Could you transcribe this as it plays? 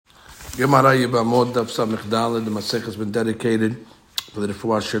Gemara Yibamot Daf Samech Daled. The Masech has been dedicated to the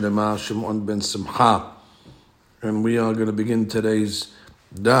Refuah Shelema Shimon ben Simcha, and we are going to begin today's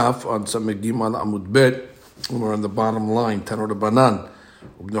Daf on Samech Gimal Amud Bet. We're on the bottom line, Tanur Banan.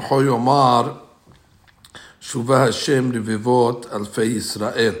 Ubnehoy Omar Shuvah Hashem Revivot Alfei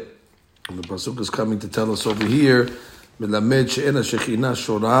Yisrael. The pasuk is coming to tell us over here, Melamed she'ena shechina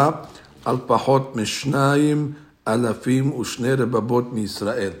shora al pachot mishnayim alafim ushne rebabot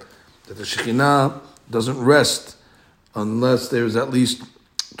miYisrael. That the Shekhinah doesn't rest unless there is at least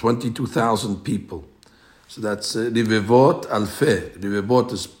 22,000 people. So that's Rivevot Alfeh.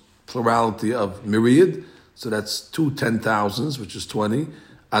 Rivevot is plurality of myriad, so that's 2 10,000s, which is 20.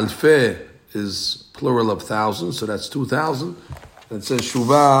 Alfeh is plural of thousands, so that's 2,000. It says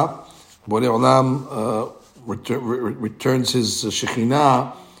Shuvah, Borei Olam returns his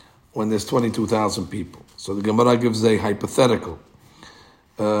Shekhinah when there's 22,000 people. So the Gemara gives a hypothetical.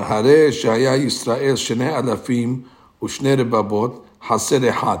 Hare Shaya Yisrael Shnei Alafim Ushne Rebabot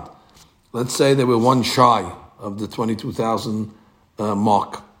Haser Echad. Let's say they were one shy of the 22,000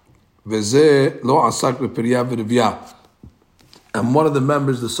 mark. Veze Lo Asak B'Periya V'Rivya. And one of the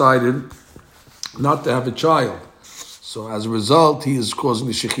members decided not to have a child. So as a result, he is causing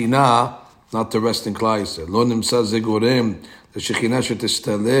the Shekhinah not to rest in Klal Yisrael. Lo Nimsa Zegorem the Shekhinah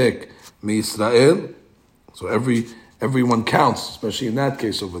Shetistalek MiYisrael. So everyone counts, especially in that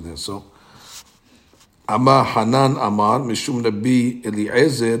case over there. So, Amar Hanan Amar Mishum Rabbi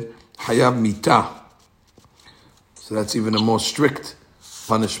Eliezer Hayav Mita. So that's even a more strict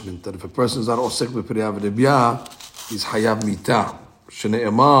punishment. That if a person is not osek b'Periya v'Rivya, he's Hayav Mita.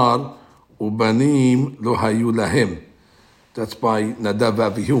 Shneimar Ubanim Lo Hayu Lahem. That's by Nadav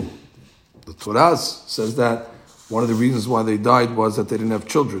Avihu. The Torah says that one of the reasons why they died was that they didn't have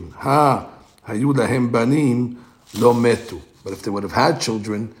children. Hayu Lahem Banim Lo Metu. But if they would have had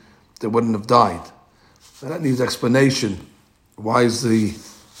children, they wouldn't have died. Now that needs explanation. Why is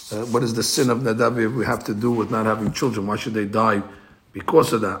what is the sin of Nadav we have to do with not having children? Why should they die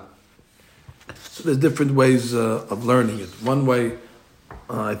because of that? So there's different ways of learning it. One way,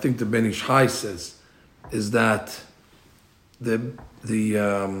 I think the Ben Ish Chai says, is that the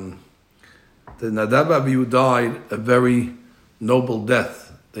Nadav Avihu died a very noble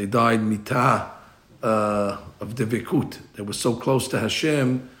death. They died mitah of devikut. They were so close to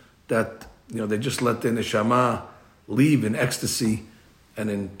Hashem that they just let their neshama leave in ecstasy and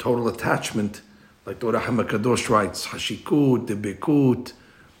in total attachment, like the Orach HaMakadosh writes, hashikut, devikut,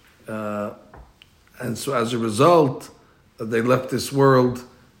 and so as a result, they left this world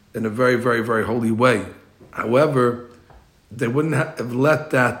in a very, very, very holy way. However, they wouldn't have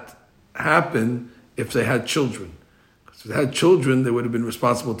let that happen if they had children. If they had children, they would have been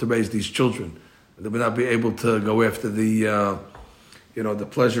responsible to raise these children. They would not be able to go after the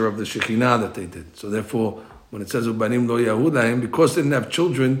pleasure of the Shekhinah that they did. So therefore, when it says Ubanim Lo Yahudahim, because they didn't have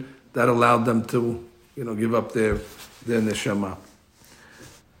children, that allowed them to, give up their neshama.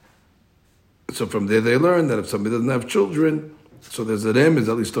 So from there they learned that if somebody doesn't have children, so there's a remez,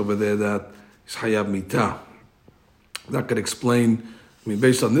 at least over there, that is Hayav Mitah. That could explain,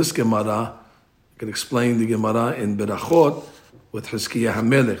 based on this Gemara, can explain the Gemara in Berachot with Hizkiah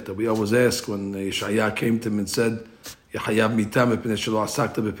HaMelech, that we always ask when Yeshaya came to him and said, Yehayav Mitah mepnei shelo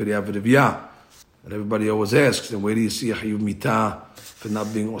asakta b'Periya v'Rivya. And everybody always asks, and where do you see Yehayav Mitah for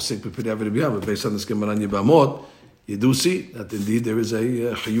not being osek b'Periya v'Rivya? But based on this Gemara in Yibamot, you do see that indeed there is a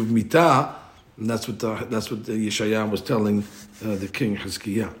Yehayav Mitah, and that's what the Yeshaya was telling the king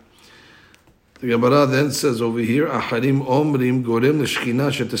Hizkiah. The Gemara then says over here, Acharim Omrim Gorem L'Shechina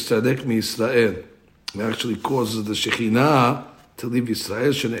Shetistalek MiYisrael. It actually causes the Shekhinah to leave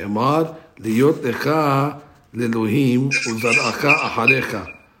Yisrael. Shneimar Liyot Lecha Lelohim Uzaracha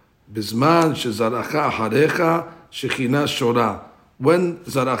Acharecha. Bizman Shezaracha Acharecha Shekhinah Shora. When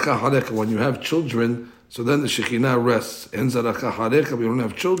Zaracha Acharecha, when you have children, so then the Shekhinah rests. En Zaracha Acharecha, we don't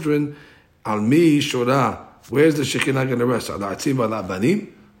have children. Almi Shora. Where's the Shekhinah going to rest? Al Atzim Al Abanim,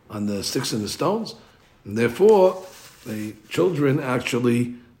 on the sticks and the stones, and therefore the children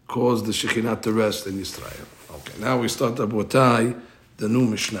actually cause the Shekhinah to rest in Israel. Okay, now we start Abotai, the new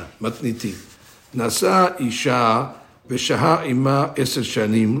Mishnah. Matniti. Nasa Isha v'shaha ima 10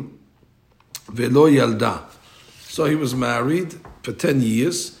 shanim velo yalda. So he was married for 10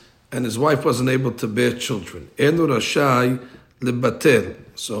 years, and his wife wasn't able to bear children. Enu rashai lebatel.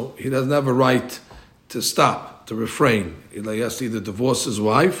 So he doesn't have a right to stop, to refrain. He has to either divorce his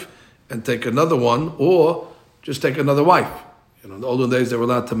wife and take another one, or just take another wife. In the olden days, they were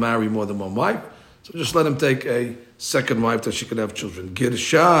allowed to marry more than one wife. So just let him take a second wife that she could have children.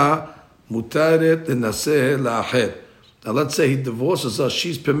 Girsha mutaret lenaseh la'ached. Now let's say he divorces her,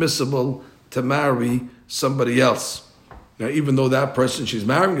 she's permissible to marry somebody else. Now even though that person she's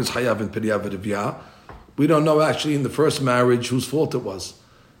marrying is Hayav and Piriya V'Rivya, we don't know actually in the first marriage whose fault it was.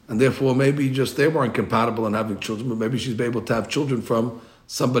 And therefore maybe just they weren't compatible in having children, but maybe she's able to have children from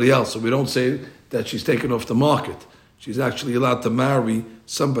somebody else. So we don't say that she's taken off the market. She's actually allowed to marry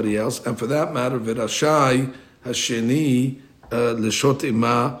somebody else. And for that matter, V'Rashai Hasheni L'Shot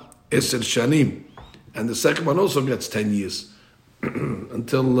Ima Eser Shanim. And the second one also gets 10 years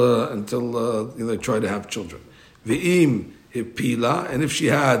until they try to have children. V'im Hipila, and if she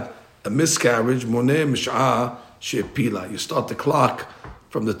had a miscarriage, Moneh Mish'ah She'Pila. You start the clock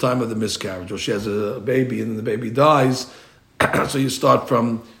from the time of the miscarriage, or she has a baby and the baby dies, so you start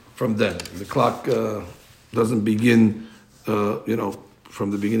from then. The clock doesn't begin,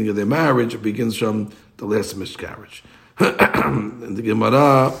 from the beginning of their marriage. It begins from the last miscarriage. And the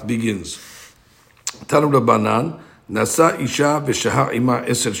Gemara begins. Tanu Rabbanan, Nasa Isha v'shaha ima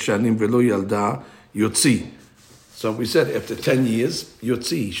 10 shanim v'lo yalda yotzi. So we said after 10 years,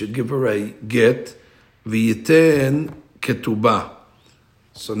 yotzi, he should give her a get, v'yiten ketubah.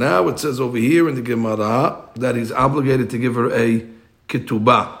 So now it says over here in the Gemara that he's obligated to give her a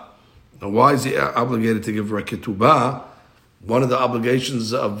ketubah. Now why is he obligated to give her a ketubah? One of the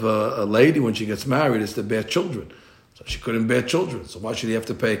obligations of a lady when she gets married is to bear children. So she couldn't bear children. So why should he have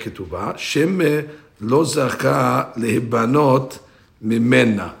to pay a ketubah? Sheme lo zacha lehibanot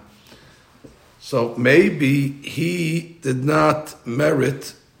mimena. So maybe he did not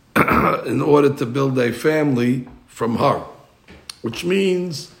merit in order to build a family from her. Which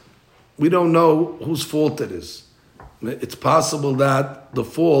means we don't know whose fault it is. It's possible that the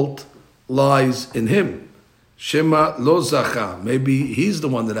fault lies in him. Shema lo zacha. Maybe he's the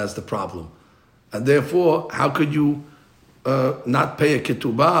one that has the problem. And therefore, how could you not pay a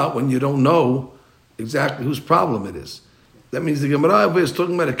ketubah when you don't know exactly whose problem it is? That means the Gemara is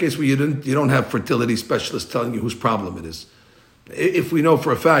talking about a case where you don't have fertility specialists telling you whose problem it is. If we know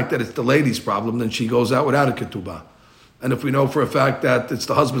for a fact that it's the lady's problem, then she goes out without a ketubah. And if we know for a fact that it's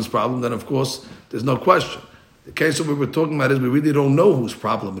the husband's problem, then of course there's no question. The case that we were talking about is we really don't know whose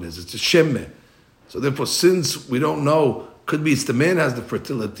problem it is. It's a shemme. So therefore, since we don't know, could be it's the man has the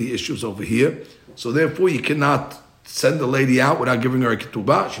fertility issues over here. So therefore, you cannot send the lady out without giving her a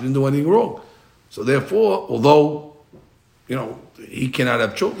ketubah. She didn't do anything wrong. So therefore, although he cannot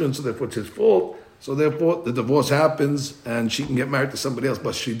have children, so therefore it's his fault. So therefore, the divorce happens and she can get married to somebody else,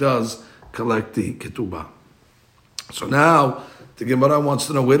 but she does collect the ketubah. So now the Gemara wants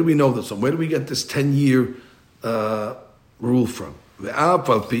to know, where do we know this from? Where do we get this 10-year rule from? Even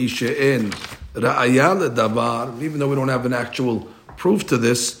though we don't have an actual proof to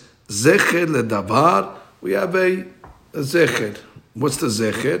this, zecher ledavar, we have a zecher. What's the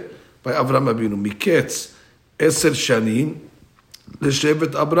zecher? By Avraham Avinu. Miketz 10 shanim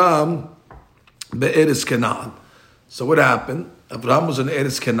l'shevet Abraham be'eretz Canaan. So what happened? Abraham was in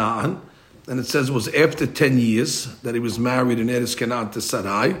Eretz Canaan, and it says it was after 10 years that he was married in Eretz Canaan to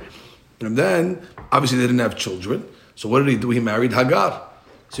Sarai. And then, obviously they didn't have children. So what did he do? He married Hagar.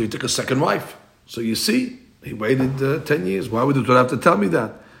 So he took a second wife. So you see, he waited 10 years. Why would it have to tell me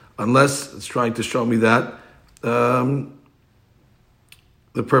that? Unless it's trying to show me that the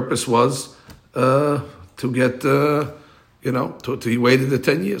purpose was to get, he waited the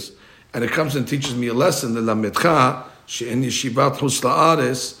 10 years. And it comes and teaches me a lesson, the Lamedcha, she'en yeshivat chutz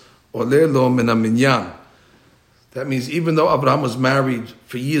la'aretz, oleh lo min haminyan. That means even though Abraham was married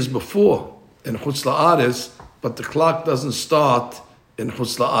for years before in chutz la'aretz, but the clock doesn't start in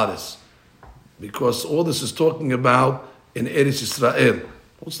chutz la'aretz. Because all this is talking about in Eretz Yisrael.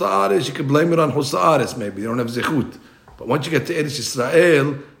 Chutz la'aretz, you can blame it on chutz la'aretz maybe, they don't have zechut. But once you get to Eretz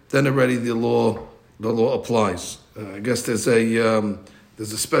Yisrael, then already the law applies. I guess there's a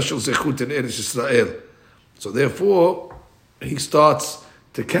special zechut in Eretz Yisrael. So therefore, he starts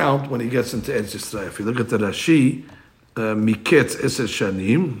to count when he gets into Eretz Yisrael. If you look at the Rashi, Miketz 10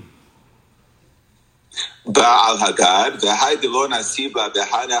 shanim. בעל הגר, והי דלא נסיבה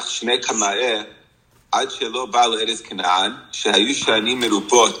בהנח שני קמאי, עד שלא בא לארץ כנען, שהיו שנים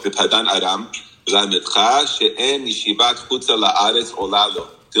מרובות בפדן ארם, למדך שאין ישיבת חוצה לארץ עולה לו.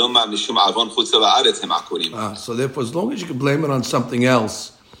 דילמה משום עוון חוצה לארץ הם עקורים. So therefore, as long as you can blame it on something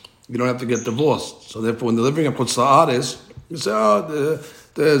else, you don't have to get divorced. So therefore, when they're living in Chutz La'aretz, you say, the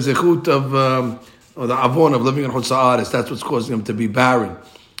zechut of, or the avon of living in Chutz La'aretz, that's what's causing them to be barren.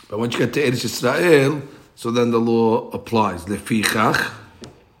 But once you get to Eretz Yisrael, so then the law applies. Lefichach.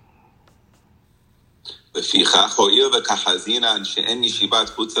 לפיכך, הואיל וכחזינן שאין ישיבת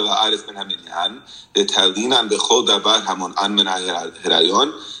חוץ לארץ מן המניין, ותלינן בכל דבר המונען מן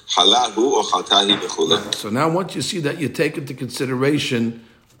ההיריון, חלה הוא או חלתה היא וכו'. So now once you see that you take into consideration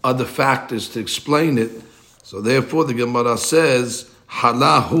other factors to explain it, so therefore the Gemara says,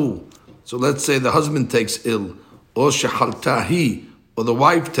 halahu. So let's say the husband takes ill, or shehaltahi, or the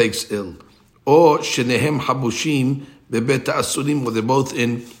wife takes ill, or shenehem habushim bebet asurim, or they're both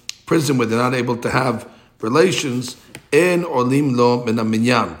in prison where they're not able to have relations, en olim lo min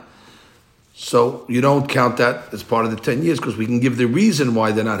minyan. So you don't count that as part of the 10 years because we can give the reason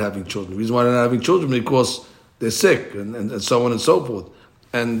why they're not having children. The reason why they're not having children is because they're sick and so on and so forth.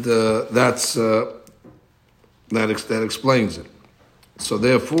 And that explains it. So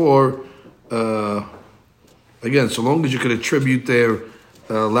therefore, again, so long as you can attribute their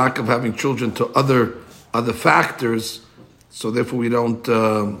lack of having children to other factors, so therefore we don't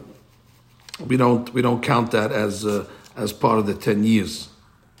count that as part of the 10 years.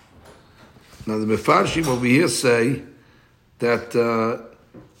 Now the Mefarshim over here say that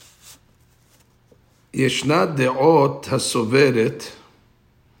Yeshna de'ot hasoveret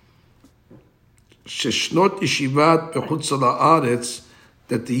sheshnot yeshivat b'chutz la'aretz,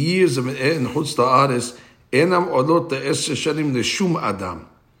 that the years of in chutz la'aretz enam olot le'esher shanim leshum adam.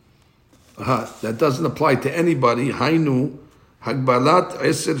 That doesn't apply to anybody. Hainu hagbalat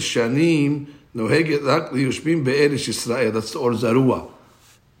eser shanim noheget rak liyoshbim be'eretz Yisrael. That's the Or Zarua.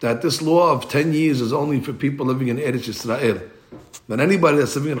 That this law of 10 years is only for people living in Eretz Yisrael. But anybody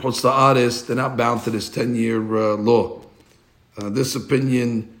that's living in Chutz La'aretz, they're not bound to this 10-year law. This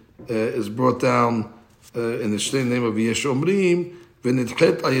opinion is brought down in the state name of Yesh Omrim,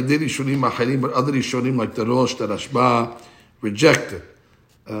 v'nidchet al yedei rishonim acharim, but other rishonim like the Rosh, the Rashba, rejected.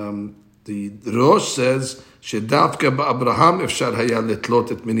 The Rosh says, שדווקא באברהם אפשר היה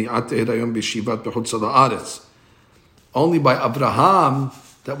לתלות את מניעת ההיריון בישיבת בחוץ לארץ. Only by Abraham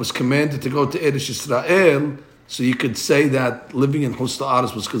that was commanded to go to Eretz Yisrael, so you could say that living in Chutz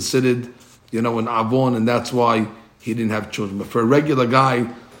La'aretz was considered, an avon, and that's why he didn't have children. But for a regular guy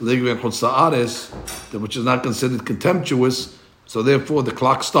living in Chutz La'aretz, which is not considered contemptuous, so therefore the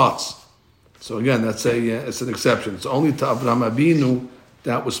clock starts. So again, it's an exception. It's only to Avraham Avinu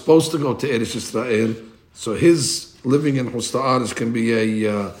that was supposed to go to Eretz Yisrael, so his living in Chutz La'aretz can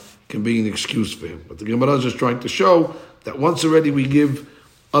be an excuse for him. But the Gemara is just trying to show that once already we give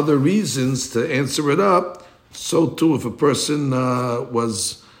other reasons to answer it up, so too if a person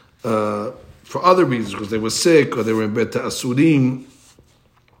was for other reasons, because they were sick or they were in Bet Asurim,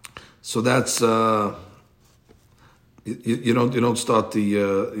 so that's you don't start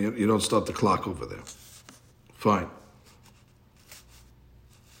the clock over there. Fine.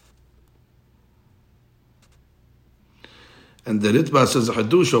 And the Ritva says a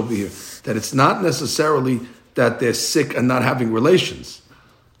Hadush over here, that it's not necessarily that they're sick and not having relations.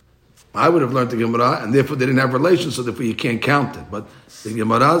 I would have learned the Gemara, and therefore they didn't have relations, so therefore you can't count it. But the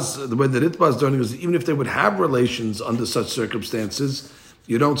Gemara's, the way the Ritva is learning is even if they would have relations under such circumstances,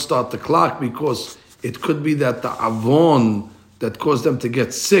 you don't start the clock because it could be that the avon that caused them to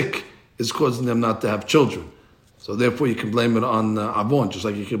get sick is causing them not to have children. So therefore you can blame it on avon, just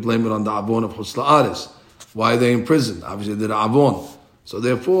like you can blame it on the avon of Chutz La'aretz. Why are they in prison? Obviously they're avon. So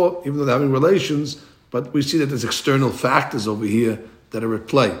therefore, even though they're having relations, but we see that there's external factors over here that are at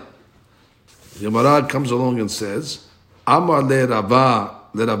play. The Gemara comes along and says, Amar le Rava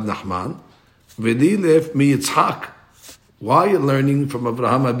le Rav Nachman, v'li lef mi Yitzchak. Why are you learning from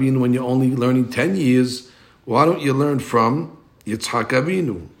Avraham Avinu when you're only learning 10 years? Why don't you learn from Yitzchak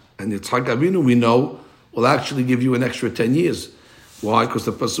Avinu? And Yitzchak Avinu, we know, will actually give you an extra 10 years. Why? Because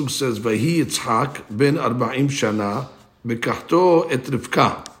the Pasuk says, Vahi Yitzchak ben 40 shana bekachto et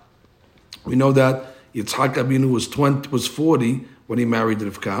Rivka. We know that Yitzchak Avinu was 40 when he married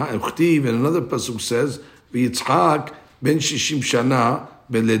Rivka, and Chtiv in another pasuk says, "Yitzchak ben 60 shana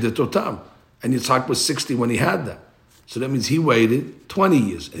beledetotam," and Yitzchak was 60 when he had that. So that means he waited 20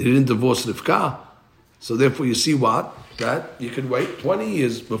 years and he didn't divorce Rivka. So therefore, you see that you can wait 20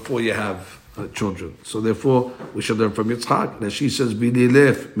 years before you have children. So therefore, we should learn from Yitzchak. And she says,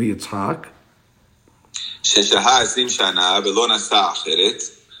 "B'lilef mi Yitzchak." ששהה 20 שנה ולא נשא אחרת,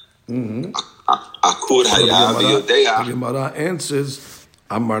 עקור היה ויודע. The Gemara answers,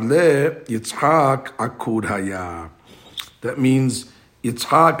 Amar le Yitzchak akur haya. That means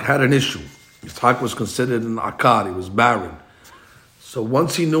Yitzchak had an issue. Yitzchak was considered an akar, he was barren. So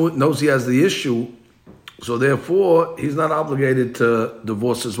once he knows he has the issue, so therefore he's not obligated to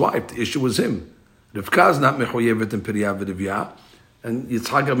divorce his wife. The issue was him. Rivka is not mechoyevet in Pirya v'Rivya, and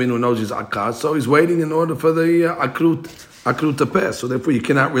Yitzchak Avinu knows he's akar, so he's waiting in order for the akrut to pass. So therefore you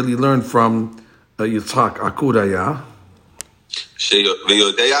cannot really learn from Yitzhak Akur haya.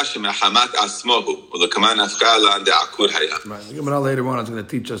 ויודע שמחמת עצמו הוא, ולכמה נפקא לה דעקור היה. Right. The Gemara later on is going to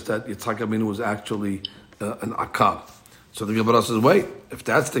teach us that Yitzhak Avinu was actually an akar. So the Gemara says, wait, if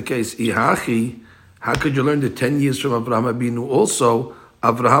that's the case, ihachi, how could you learn the 10 years from Avraham Avinu? Also,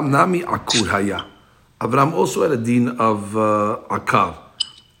 Avraham nami akur haya. Avraham also had a deen of akar.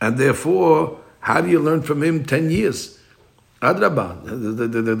 And therefore, how do you learn from him 10 years? Adrabah,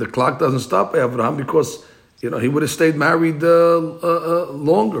 the clock doesn't stop by Avraham because he would have stayed married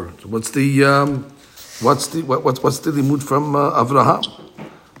longer. So what's the limud from Avraham?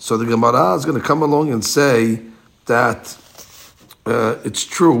 So the Gemara is going to come along and say that it's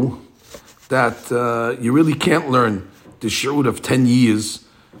true that you really can't learn the shi'ud of 10 years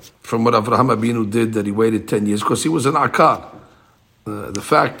from what Avraham Avinu did, that he waited 10 years, because he was an akar. The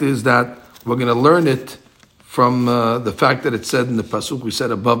fact is that we're going to learn it from the fact that it said in the pasuk we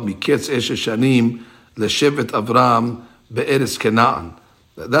said above, Miketz Eshe Shanim Leshevet Avram Be'eres Kenaan.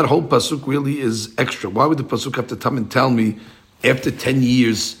 That whole pasuk really is extra. Why would the pasuk have to come and tell me after 10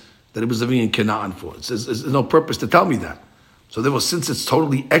 years that it was living in Canaan for? There's no purpose to tell me that. So therefore, since it's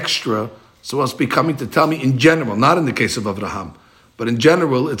totally extra, so it must be coming to tell me in general, not in the case of Avraham, but in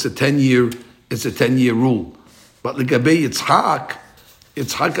general, it's a 10-year rule. But l'gabei Yitzhak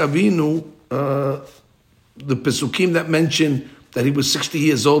Avinu, the pesukim that mention that he was 60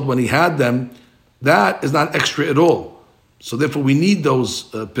 years old when he had them, that is not extra at all. So therefore, we need those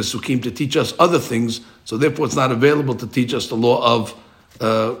pesukim to teach us other things. So therefore, it's not available to teach us the law of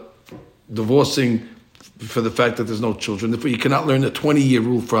divorcing for the fact that there's no children. Therefore, you cannot learn the 20-year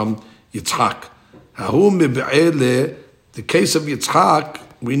rule from Yitzhak. The case of Yitzhak,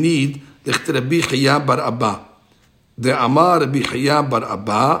 we need Rabbi Chaya bar Abba. The Amar Rabbi Chaya bar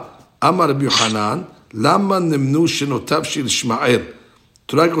Abba, Amar Rabbi Yochanan, Lama nimnu shenotav shel Ishmael.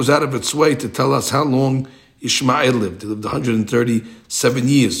 Torah goes out of its way to tell us how long Ishmael lived. He lived 137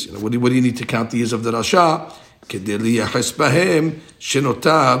 years. What do you need to count the years of the Rasha? Kedei liyaches bahem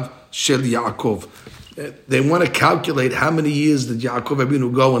shenotav shel Yaakov. They want to calculate how many years did Yaakov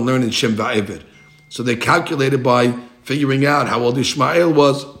Avinu go and learn in Shem Va'ever. So they calculated by figuring out how old Ishmael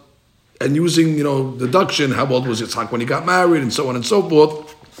was and using, deduction, how old was Yitzhak when he got married and so on and so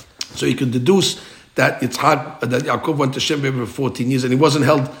forth. So you can deduce that Yaakov went to Shem Va'ever for 14 years and he wasn't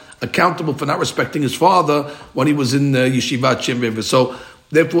held accountable for not respecting his father when he was in Yeshivat Shem Va'ever. So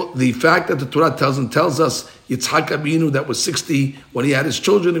therefore, the fact that the Torah tells us Yitzhak Avinu that was 60 when he had his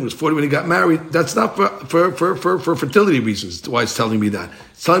children, he was 40 when he got married, that's not for fertility reasons. That's why it's telling me that.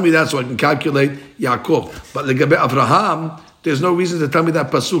 It's telling me that so I can calculate Yaakov. But Legabe Avraham, there's no reason to tell me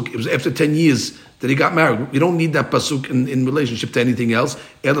that pasuk. It was after 10 years that he got married. You don't need that pasuk in relationship to anything else.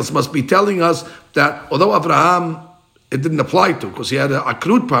 Elis must be telling us that although Avraham, it didn't apply to because he had an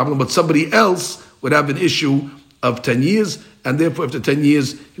akrut problem, but somebody else would have an issue of 10 years, and therefore after 10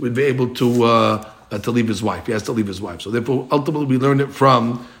 years he would be able to leave his wife. He has to leave his wife. So therefore ultimately we learn it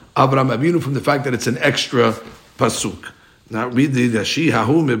from Avraham Avinu, from the fact that it's an extra pasuk. Now read the Rashi.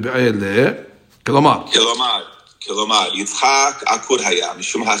 Hahu mebe'ele כלומר, יצחק עקור היה,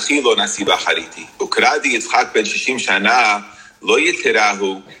 משום הכי לא נשיא בחריתי. וקראתי יצחק בן 60 שנה, לא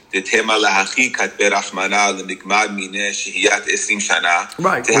יתראהו, דתמה להכי כתבי רחמנה, למגמר מיני שהיית 20 שנה,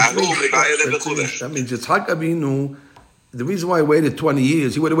 תהרו מבעלה וכו'. That means Yitzhak Avinu, the reason why he waited 20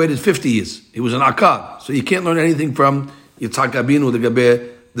 years, he would have waited 50 years. He was an akar. So you can't learn anything from Yitzhak Avinu,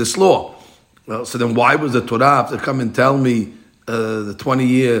 this law. Well, so then why was the Torah have to come and tell me the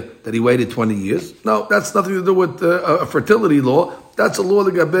 20-year that he waited 20 years? No, that's nothing to do with a fertility law. That's a law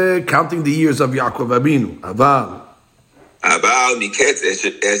counting the years of Yaakov Avinu. אבל מקץ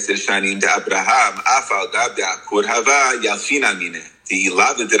 10 שנים דאברהם, אף על גב דעקור הווה, ילפינא מיניה. תהילה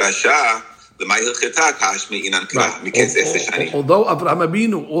ודרשה, למה הלכתה כשמע אינן קרא, מקץ 10 שנים. Although Avraham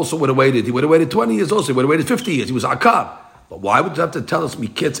Avinu also would have waited, he would have waited 20 years also, he would have waited 50 years, he was akar. But why would you have to tell us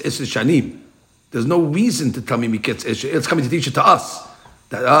miketz 10 shanim? There's no reason to tell me miketz 10. It's coming to teach it to us.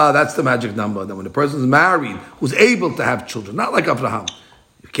 That's the magic number. That when a person is married, who's able to have children, not like Avraham.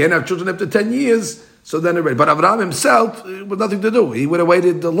 You can't have children after 10 years, so then already. But Avraham himself, with nothing to do. He would have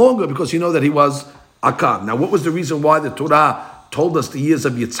waited longer because that he was akar. Now, what was the reason why the Torah told us the years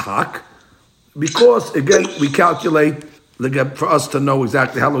of Yitzhak? Because, again, we calculate for us to know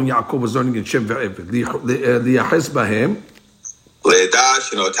exactly how long Yaakov was learning in Shem Va'ever. Liyaches bahem. לידע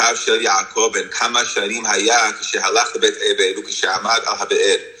שנותיו של יעקב בין כמה שנים היה כשהלך לבית אבל וכשעמד על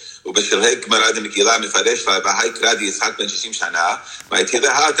הבאר. ובשלהי גמרא דמגילה מפרש והי קרא דיצחק בן 60 שנה,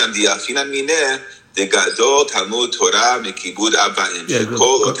 והתירה התם דיאפינן מיניה דגדול תלמוד תורה מכיבוד אב ואם,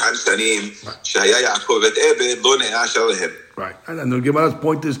 שכל אותן שנים שהיה יעקב בית אבל לא נעש עליהם. Right. And the Gemara's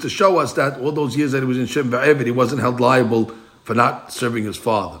point is to show us that all those years that he was in Shem Va'evid, he wasn't held liable for not serving his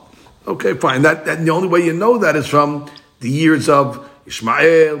father. Okay, fine. That the only way you know that is from the years of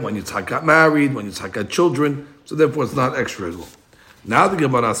Ishmael, when Yitzhak got married, when Yitzhak had children. So therefore, it's not extra at all. Now the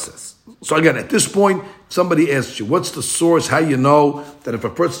Gemara says. So again, at this point, somebody asks you, what's the source? How you know that if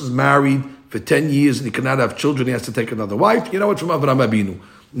a person is married for 10 years and he cannot have children, he has to take another wife? You know it from Avraham Avinu.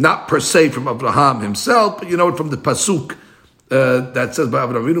 Not per se from Abraham himself, but you know it from the Pasuk that says by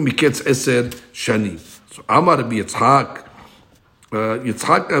Avraham Avinu, Miketz Eser Shani. So Amar Rabbi Yitzhak,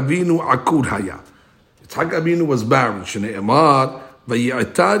 Yitzhak Avinu Akud Haya. Yitzhak Avinu was barren. Shnei Amar,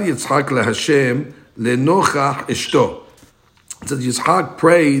 Vayi'atar Yitzhak LeHashem Lenochach Ishto. It says Yitzhak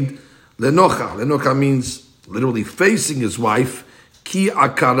prayed Lenochach. Lenochach means literally facing his wife. Ki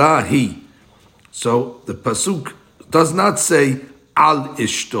akara hi. So the pasuk does not say al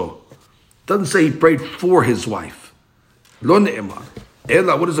ishto. It doesn't say he prayed for his wife. Lo ne'emar.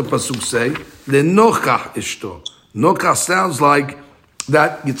 Ela, what does the pasuk say? Lenochach ishto. Nochach sounds like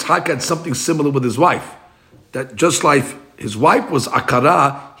that Yitzhak had something similar with his wife. That just like his wife was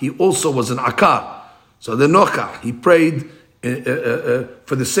akara, he also was an akar. So the Nochach, he prayed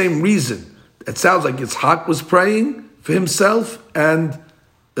for the same reason. It sounds like Yitzhak was praying for himself, and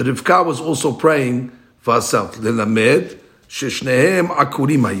Rivka was also praying for herself. Lelamed sheshnehem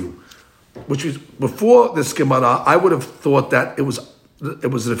akurim hayu. Which is before this Gemara, I would have thought that it was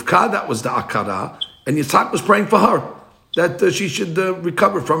Rivka that was the akara, and Yitzhak was praying for her that she should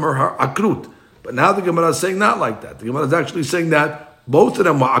recover from her akrut. But now the Gemara is saying not like that. The Gemara is actually saying that both of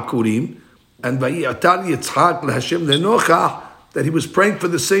them were akurim. And Vayi'atar Yitzhak LeHashem Lenochach, that he was praying for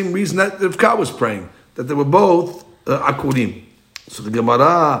the same reason that Rivka was praying, that they were both akurim. So the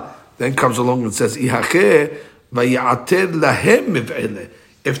Gemara then comes along and says, Ihacheh Vayi'ater Lahem Miv'ele.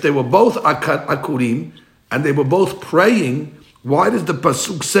 If they were both akurim and they were both praying, why does the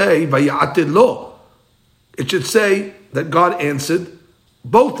pasuk say Vayi'ater Lo? It should say that God answered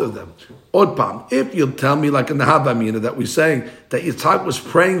both of them. Odpam, if you'll tell me, like in the Havamina that we're saying, that Yitzhak was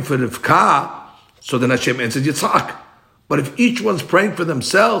praying for Rivka, so then Hashem answered Yitzhak. But if each one's praying for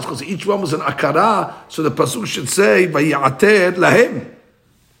themselves, because each one was an akara, so the pasuk should say, Vayi'ater lahem,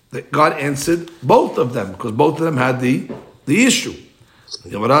 that God answered both of them, because both of them had the issue.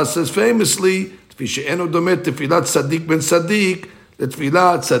 The Gemara says famously, Tfi she'eno domet tefilat tzaddik ben tzaddik,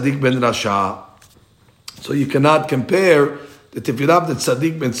 letfilat tzaddik ben rasha. So you cannot compare the tefillah of the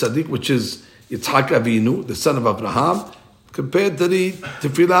tzaddik ben tzaddik, which is Yitzhak Avinu, the son of Abraham, compared to the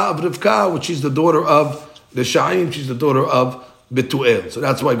tefillah of Rivka, which is the daughter of Reshaim, she's the daughter of Betuel. So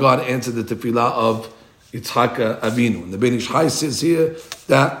that's why God answered the tefillah of Yitzhak Avinu. And the Ben Ish Chai says here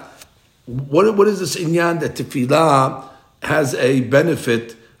that what is this inyan that tefillah has a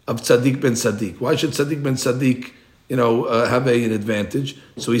benefit of tzaddik ben tzaddik? Why should tzaddik ben tzaddik have an advantage?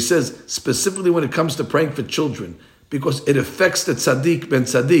 So he says specifically when it comes to praying for children, because it affects the tzaddik ben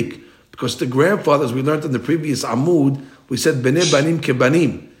tzaddik. Because the grandfathers, we learned in the previous Amud, we said bnei banim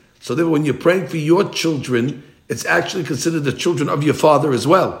kebanim. So therefore, when you're praying for your children, it's actually considered the children of your father as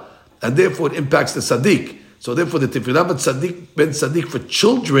well. And therefore, it impacts the tzaddik. So therefore, the tefillah of tzaddik ben tzaddik for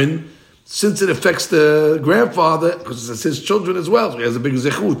children, since it affects the grandfather, because it's his children as well, so he has a big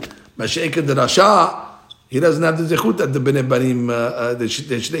zechut. Mashiach the Rasha, he doesn't have the zechut that the bnei banim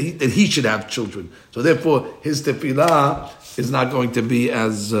that he should have children. So therefore, his tefillah is not going to be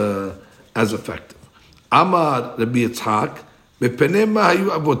as effective. Amar Rabbi Yitzhak, bepenema hayu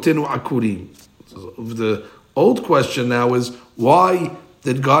avotenu akurim. The old question now is, why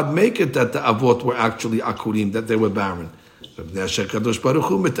did God make it that the avot were actually akurim, that they were barren? That the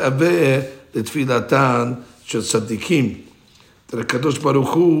Kadosh Baruch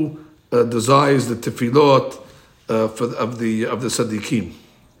Hu desires the tefillot of the tzaddikim.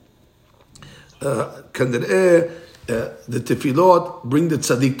 The tefillot bring the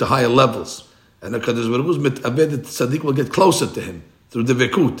tzaddik to higher levels, and the Kadosh Baruch Hu's mitaveh, the tzaddik will get closer to him through the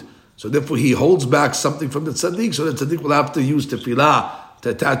vekut. So therefore, he holds back something from the tzaddik, so the tzaddik will have to use tefillah to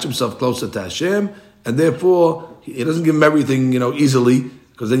attach himself closer to Hashem, and therefore he doesn't give him everything easily,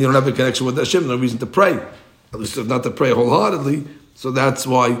 because then you don't have a connection with Hashem. No reason to pray, at least not to pray wholeheartedly. So that's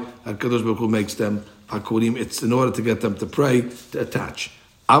why Kadosh Baruch Hu makes them hakurim. It's in order to get them to pray, to attach.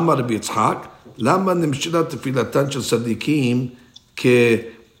 Amar Rabbi Yitzhak, lama nimshila tefilatan shel tzaddikim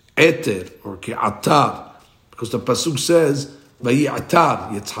ke'eter or ke'atar, because the pasuk says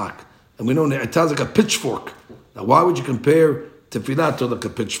vayi'atar Yitzhak, and we know ne'atar is like a pitchfork. Now, why would you compare tefillah to like a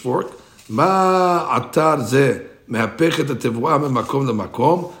pitchfork? Ma atar zeh mehapechet tevuah memakom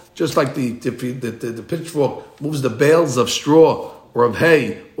lemakom, just like the pitchfork moves the bales of straw or of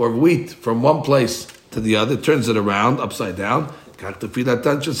hay or of wheat from one place to the other, turns it around, upside down. כך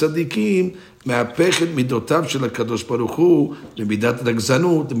תפילתן של צדיקים מהפכת מידותיו של הקדוש ברוך הוא למידת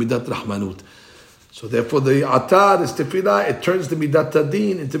רגזנות, למידת רחמנות. So therefore the atar is tefillah, it turns the midat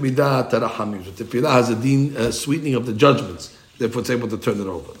adin into midat rachamim. So tefillah has a din sweetening of the judgments. Therefore it's able to turn it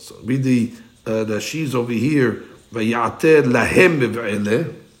over. So read the she's over here. ויעתר להם בבעלה.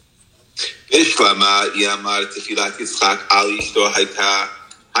 בשלמה יאמר תפילת יצחק על אשתו הייתה,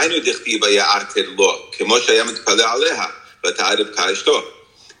 היינו דכתיב ויעתר לו, כמו שהיה מתפלל עליה, ותערב רבקה אשתו.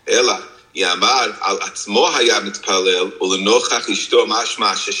 אלא יאמר על עצמו היה מתפלל, ולנוכח אשתו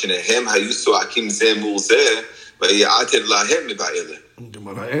משמע ששניהם היו צועקים זה מול זה, ויעתר להם מבעלה.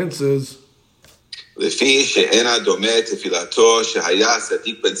 Gemara answers, לפי שאינה דומה תפילתו שהיה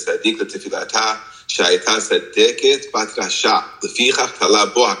צדיק בן צדיק לתפילתה שהייתה צדקת בת רשע, לפיכך תלה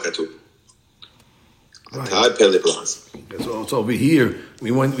בו הכתוב. So over here,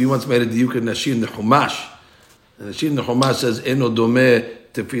 we once made a diuk in Nashir in the Chumash. And Nashir in the Chumash says, Eno domeh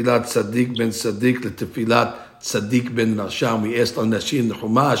tefilat tzadik ben tzadik letefilat tzadik ben rasha. And we asked on Nashir in the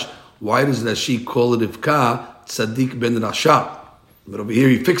Chumash, why does Nashir call it Rivka tzadik ben rasha? But over here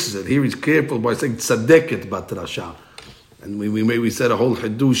he fixes it. Here he's careful by saying tzadeket bat rasha. And we said a whole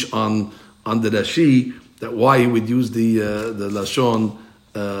hadush on the Rashi that why he would use the lashon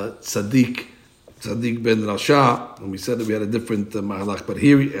tzadik ben rasha, and we said that we had a different mahalach, but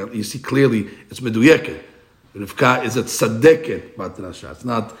here you see clearly it's meduyeket. Rivka is a tzadeket bat rasha. It's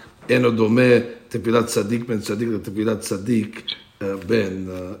not eno domeh tefilat tzadik ben tzadik tefilat tzadik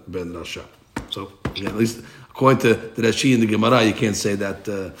ben rasha. So yeah, at least according to the Rashi and the Gemara, you can't say that.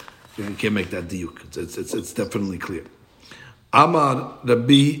 You can't make that diuk. It's definitely clear. Amar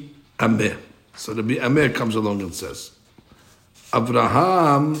Rabbi Amir. So Rabbi Amir comes along and says,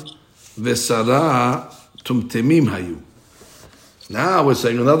 Avraham v'Sarah tumtemim hayu. Now we're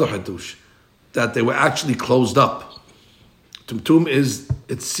saying another hadush, that they were actually closed up. Tumtum is,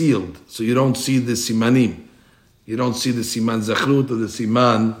 it's sealed, so you don't see the simanim. You don't see the siman zachrut or the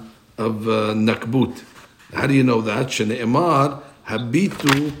siman of nakbut. How do you know that? Shene'emar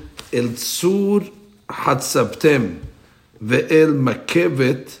habitu el tzur hatzabtem ve'el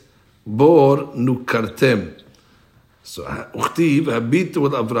makevet bor nukartem. So, uchtiv habitu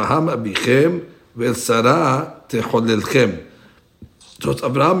el Avraham abichem ve'el Sarah techolelchem. So it's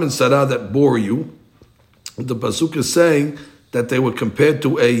Avraham and Sarah that bore you. The pasuk is saying that they were compared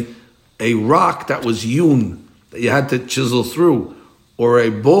to a rock that was hewn, that you had to chisel through, or a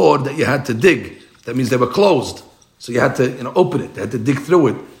board that you had to dig. That means they were closed. So you had to open it. They had to dig through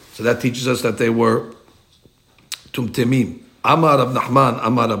it. So that teaches us that they were tumtemim. Amar Rav Nachman,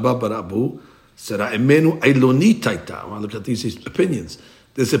 Amar Rabba bar Abu, Sarah emenu ailoni taita. I want to look at these opinions.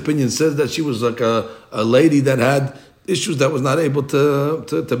 This opinion says that she was like a lady that had issues, that was not able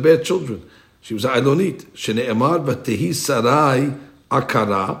to bear children. She was ailonit. Shene'emar v'tehi sarai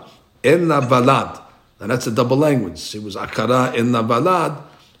akara en la balad. And that's a double language. She was akara en la balad.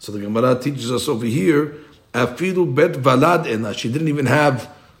 So the Gemara teaches us over here, afilu bet valad ena. She didn't even have,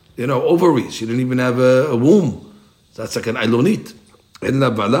 ovaries. She didn't even have a womb. So that's like an ailonit, en la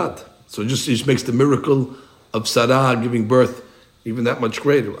balad. So she just makes the miracle of Sarah giving birth even that much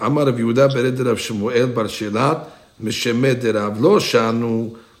greater. Amar Rav Yehuda bered Rav Shemuel bar Shelat mishemed Rav lo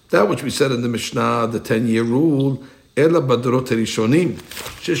shanu. That which we said in the Mishnah, the 10-year rule, ela badrot rishonim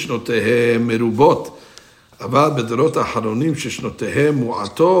sheshnotehem merubot. אבל בדורות האחרונים ששנותיהם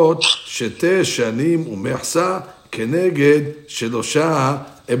מועטות 2 שנים ומחסה כנגד 3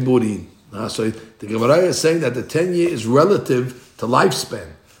 אמורים. So the Gemara is saying that the 10-year is relative to lifespan.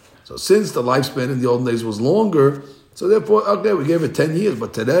 So since the lifespan in the olden days was longer, so therefore, okay, we gave it 10 years,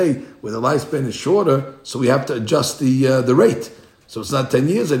 but today, where the lifespan is shorter, so we have to adjust the rate. So it's not 10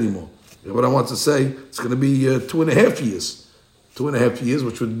 years anymore. The Gemara wants to say it's going to be 2.5 years. 2.5 years,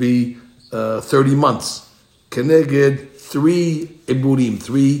 which would be 30 months. Keneged 3 eburim,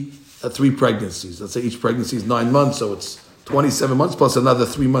 3 pregnancies. Let's say each pregnancy is 9 months, so it's 27 months plus another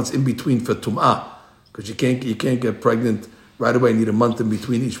 3 months in between for tum'ah, because you can't get pregnant right away. You need a month in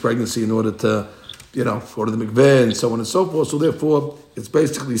between each pregnancy in order to, go to the mikveh and so on and so forth. So therefore, it's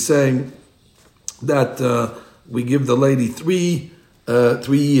basically saying that we give the lady 3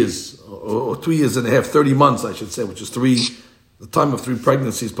 years or 3 years and a half, 30 months, I should say, which is the time of 3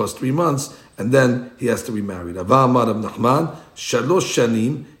 pregnancies plus 3 months. And then he has to be married. Ava Amar Rav Nachman, 3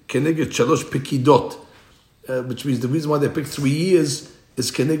 shanim keneged 3 pekidot, which means the reason why they picked 3 years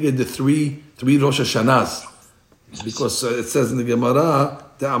is keneged the 3 Rosh Hashanahs, because it says in the Gemara,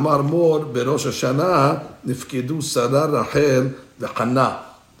 the Amar Mor be Rosh Hashanah nifkedu Sarah Rachel veChanna,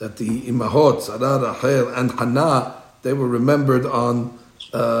 that the imahot Sarah Rachel and Channa, they were remembered on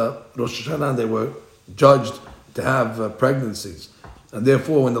Rosh Hashanah. judged to have pregnancies. And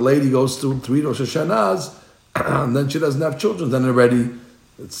therefore, when the lady goes through 3 Rosh Hashanahs, and then she doesn't have children, then already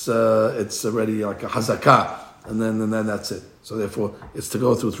it's already like a hazakah, and then that's it. So therefore, it's to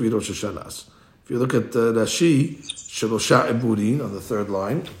go through 3 Rosh Hashanahs. If you look at Rashi, Shelosha Iburin on the third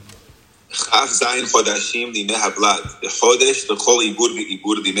line. כ"ז חודשים דיני הבלד, בחודש לכל עיבור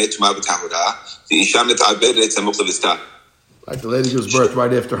ועיבור דיני טומאה וטהרה, ואישה מתעברת סמוך לווסתה. Like the lady gives birth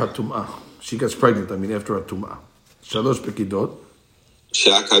right after her tum'ah. She gets pregnant, after her tum'ah. Shalosh pekidot.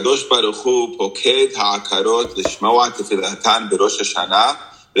 שהקדוש ברוך הוא פוקד העקרות לשמוע תפילתן בראש השנה,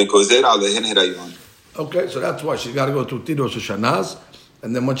 וגוזר עליהן הריון. Okay, so that's why she's got to go to 3 Rosh Hashanahs,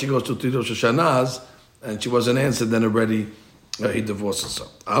 and then once she goes to 3 Rosh Hashanahs, and she wasn't answered, then already he divorces her.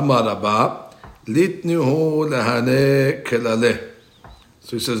 Amar Rabba, litnihu lahane kelaleh.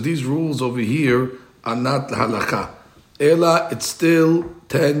 So he says, these rules over here are not halakha. Ela, it's still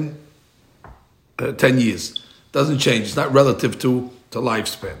 10 years. Doesn't change. It's not relative to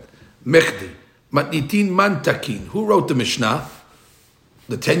lifespan. Mechdi. Matnitin mantakin. Who wrote the Mishnah?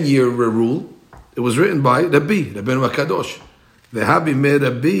 The 10-year rule. It was written by Rabbi HaKadosh. Vehabi me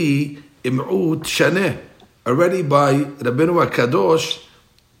Rabbi im'ut shaneh. Already by Rabbeinu HaKadosh,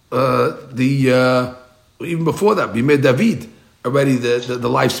 even before that, Bimei David, already the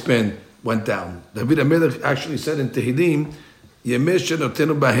lifespan went down. David HaMelech actually said in Tehillim, Yemeh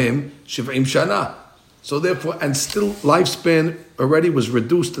shenotenu bahem shiv'im shana. So therefore, and still lifespan already was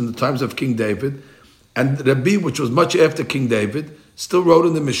reduced in the times of King David, and Rabbi, which was much after King David, still wrote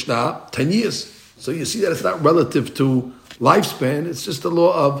in the Mishnah 10 years. So you see that it's not relative to lifespan, it's just a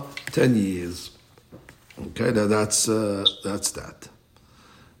law of 10 years. Okay, now that's that.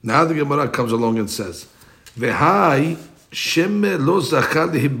 Now the Gemara comes along and says, "V'hai sheme lo zachar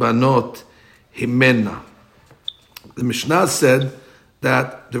lehibanot himena." The Mishnah said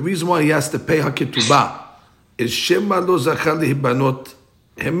that the reason why he has to pay haketubah is shema lo zachar lehibanot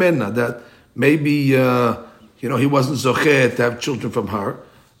himena. That maybe he wasn't zocher to have children from her.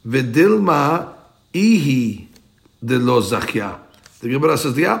 V'dilma ihi de lo zachya. The Gemara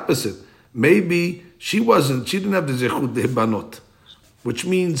says the opposite. Maybe she didn't have the zechut lehibanot, which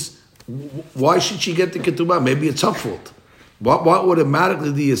means why should she get the ketubah? Maybe it's her fault. Why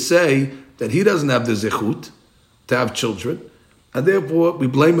automatically do you say that he doesn't have the zechut to have children, and therefore we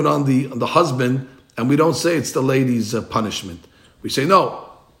blame it on the husband, and we don't say it's the lady's punishment. We say no,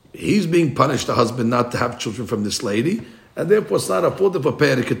 he's being punished, the husband, not to have children from this lady, and therefore it's not a fault of a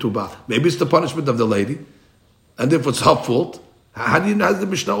pay the ketubah. Maybe it's the punishment of the lady, and therefore it's her fault. How does the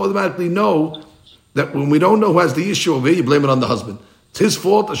Mishnah automatically know that when we don't know who has the issue over here, you blame it on the husband? It's his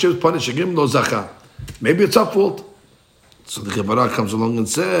fault, Hashem's punishing him, no zachar. Maybe it's her fault. So the Gemara comes along and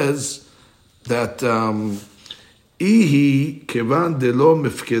says that Ihi kevan de lo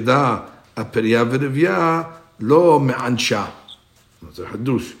mifkeda aperiya v'rivya lo me'ansha. That's a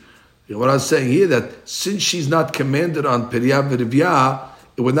hadush. What I was saying here, that since she's not commanded on periya v'rivya,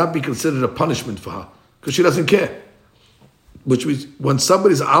 it would not be considered a punishment for her, because she doesn't care. Which means when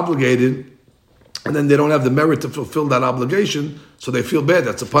somebody's obligated and then they don't have the merit to fulfill that obligation, so they feel bad,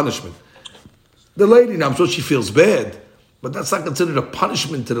 that's a punishment. The lady, now I'm sure she feels bad, but that's not considered a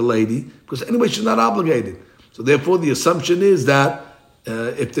punishment to the lady, because anyway, she's not obligated. So therefore, the assumption is that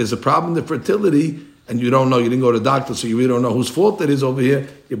if there's a problem in the fertility, and you don't know, you didn't go to the doctor, so you really don't know whose fault it is over here,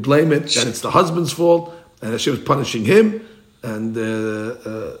 you blame it, that it's the husband's fault, and Hashem is punishing him, and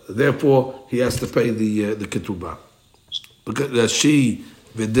therefore, he has to pay the ketubah. Because she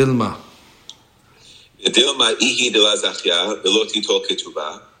v'dilma. V'dilma ihi de la zachya v'lo titol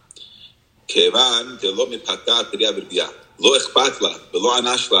ketubah. Kevan de lo mipata periya v'rivya. Lo echpat la v'lo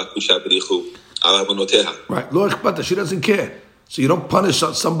anash la kusha b'richu ala avonoteha. Right. Lo echpat, she doesn't care. So you don't punish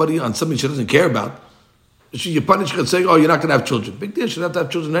somebody on something she doesn't care about. You punish her and say, oh, you're not going to have children. Big deal, she doesn't have to have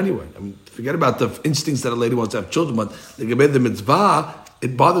children anyway. I mean, forget about the instincts that a lady wants to have children, but the Gebed the mitzvah,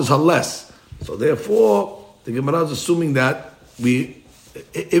 it bothers her less. So therefore, the Gemara is assuming that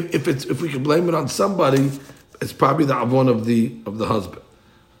if we can blame it on somebody, it's probably the avon of the husband.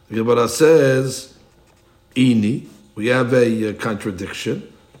 The Gemara says, "Ini." We have a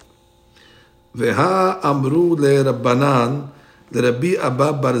contradiction. Veha amru le Rabbanan le Rabbi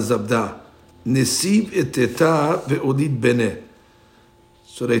Abba bar Zabda nesiv eteta ve'olid bene.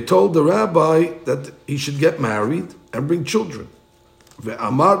 So they told the rabbi that he should get married and bring children.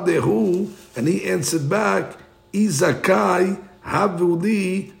 Ve'amar dehu, and he answered back, Izakai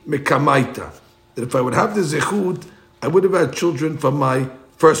havuli mekamaita. That if I would have the zechut, I would have had children from my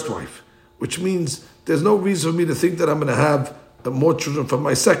first wife. Which means there's no reason for me to think that I'm going to have more children from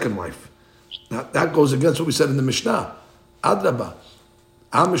my second wife. Now that goes against what we said in the Mishnah. Adrabah.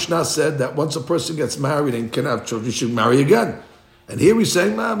 Our Mishnah said that once a person gets married and can have children, he should marry again. And here he's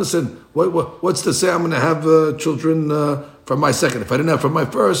saying, listen, what's to say I'm going to have children from my second? If I didn't have from my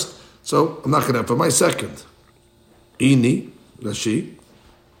first, so I'm not going to have from my second. Ini, Rashi.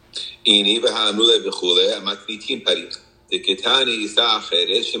 Ini v'ha'amule v'chule, amatnitin parit. Deketani isa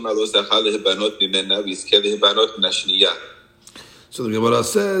acheret, shema lo zacha lehebanot mimena, v'yizke lehebanot min hashniya. So the Gemara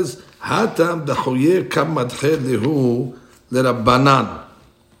says, Hatam dachoyer kam madcher lehu lerabbanan.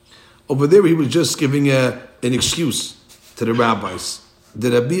 Over there he was just giving an excuse to the rabbis. The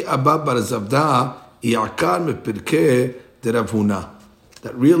Rabbi Abba bar Zavda i'akar mepirkei de Rav Huna.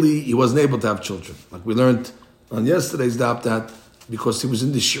 That really he wasn't able to have children. Like we learned on yesterday's daf that because he was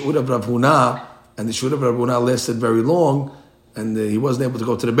in the shiur of Rav Huna, and the shiur of Rav Huna lasted very long, and he wasn't able to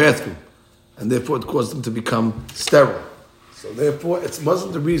go to the bathroom, and therefore it caused him to become sterile. So therefore it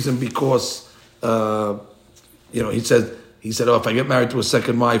wasn't the reason because he said, oh, if I get married to a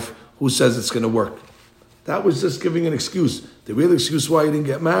second wife, who says it's going to work? That was just giving an excuse. The real excuse why he didn't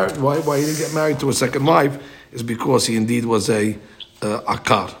get married, why he didn't get married to a second wife, is because he indeed was a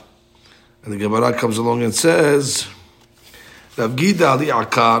akar. And the Gemara comes along and says, Rav Gidal the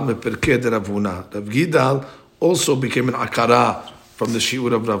akar meperkei de Rav Huna. Rav Gidal also became an akara from the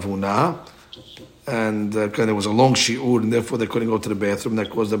shiur of Rav Huna, and there was a long shiur, and therefore they couldn't go to the bathroom.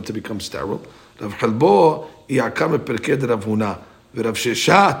 That caused them to become sterile. Rav Chalbo akar meperkei de Rav Huna. Rav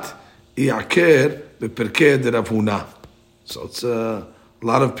Sheshat iaker beperkei de Rav Huna. So it's a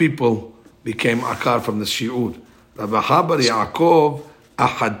lot of people became akar from the shiur. Rav Habar Yaakov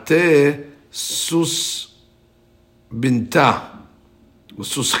ahate sus binta,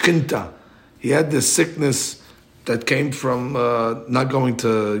 sus chinta. He had this sickness that came from not going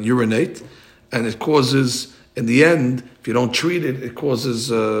to urinate, and it causes, in the end, if you don't treat it, it causes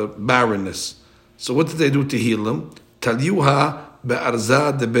barrenness. So what did they do to heal him? Talyuha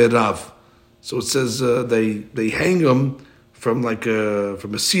be'arza de berav. So it says they hang him from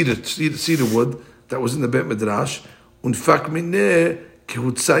a cedar wood that was in the Beit Midrash, unfak mineh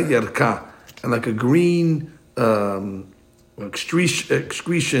kehutza yarka, and like a green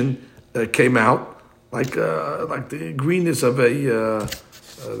excretion came out, like the greenness of a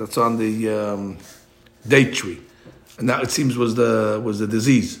that's on the date tree, and that it seems was the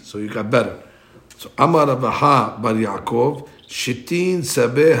disease. So you got better. So Amar Abaha bar Yaakov Shitin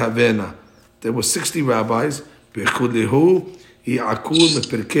Sabeh Havena. There were 60 rabbis. Bechulehu Iakul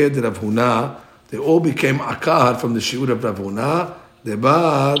Meperkei de Rav Huna. They all became akar from the shiur of Rav Huna.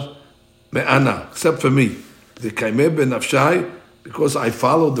 Debar me'ana, except for me. The kaimeh ben nafshai, because I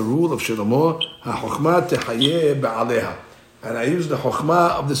followed the rule of Shlomo. Ha-chokhmah tehayeh be'aleha. And I used the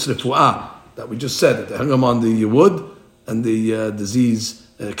chokhmah of the refuah that we just said. They hung him on the wood, and the disease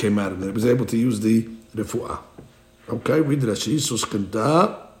came out of it. He was able to use the refuah. Okay, read Rashi.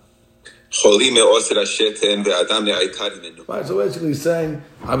 Suskanta. Right, so basically he's saying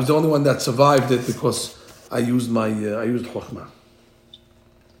I was the only one that survived it because I used chokhmah.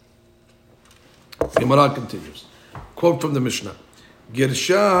 Gemara continues. Quote from the Mishnah.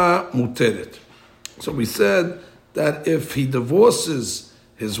 Gersha muteret. So we said that if he divorces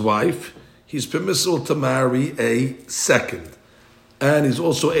his wife, he's permissible to marry a second. And he's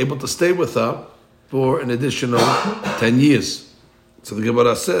also able to stay with her for an additional 10 years. So the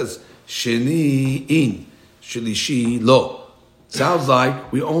Gemara says, Sheni in, Shilishi lo. Sounds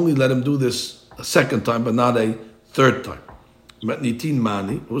like we only let him do this a second time, but not a third time. Matnitin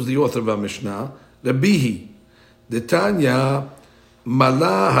Mani, who's the author of our Mishnah, Rabihi, Detanya,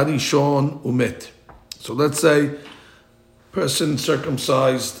 Mala Harishon Umet. So let's say person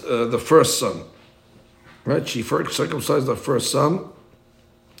circumcised the first son. Right? She first circumcised her first son,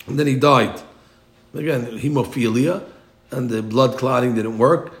 and then he died. Again, hemophilia, and the blood clotting didn't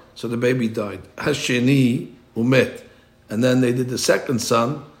work, so the baby died. Hasheni umet. And then they did the second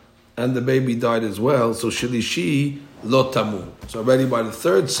son, and the baby died as well. So shilishi lo tamu. So already by the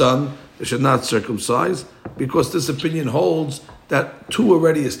third son, they should not circumcise, because this opinion holds that two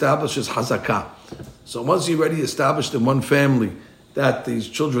already establishes hazakah. So once you already established in one family that these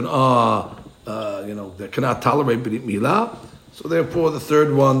children are, they cannot tolerate brit milah, so therefore the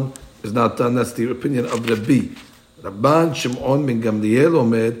third one is not done. That's the opinion of Rabbi. Rabban Shimon ben Gamliel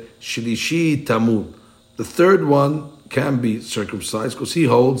omed shlishi tamud. The third one can be circumcised because he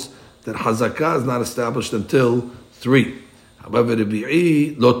holds that hazakah is not established until 3. However,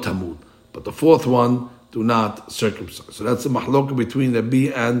 Rabbi'i lo tamud. But the fourth one do not circumcise. So that's the mahloka between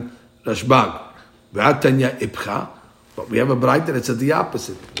Rabbi and Rashbag. V'atanya ibcha. But we have a braita that says the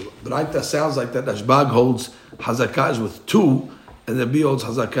opposite. Braita sounds like that Rashbag holds hazakah is with 2, and Rabbi holds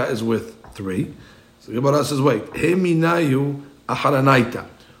hazakah is with 3. So Gemara says, wait, Heminayu Aharanaita.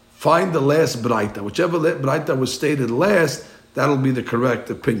 Find the last Braita. Whichever Braita was stated last, that'll be the correct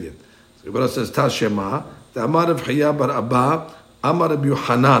opinion. So Gemara says, Tashema, the Amar of Hiya bar Abba, Amar Rabbi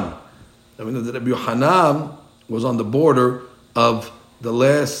Yohanan. I mean, the Rabbi Yohanan was on the border of the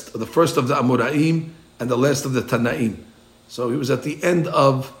first of the Amoraim and the last of the Tanaim. So he was at the end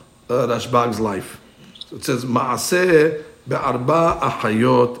of Rashbag's life. So it says, Ma'aseh be'arba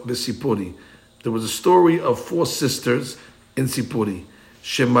achayot be'sipuri. There was a story of 4 sisters in Sipuri.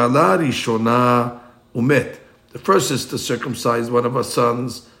 Shemala rishona umet. The first sister circumcised one of her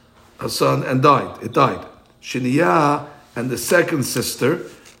sons, and died. It died. Shiniya, and the second sister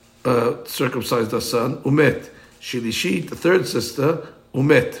circumcised her son, umet. Shilishit, the third sister,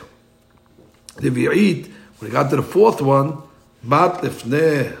 umet. Levi'it, when he got to the fourth one, bat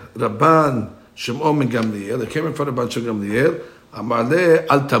lifneh Rabban Shimon ben Gamliel, they came in front of Rabban Shimon Gamliel, Amarle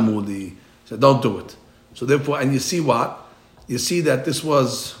al tamudi, said, don't do it. So therefore, and you see what? You see that this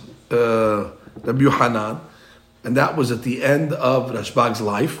was Rabbi Yohanan, and that was at the end of Rashbag's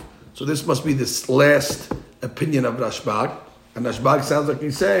life. So this must be this last opinion of Rashbag. And Rashbag sounds like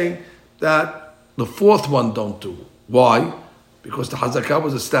he's saying that the fourth one don't do. Why? Because the Hazakah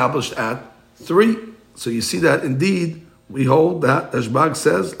was established at 3. So you see that indeed we hold that Rashbag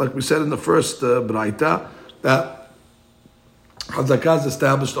says, like we said in the first Braita, that Hazakah is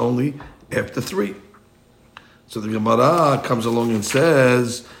established only after 3. So the Gemara comes along and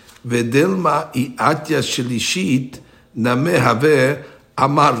says, "V'dilma i'atya shelishit nameh haveh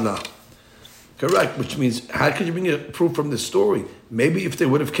amarna." Correct, which means how could you bring a proof from this story? Maybe if they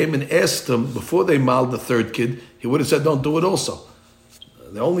would have came and asked him before they mauled the third kid, he would have said, "Don't do it." Also,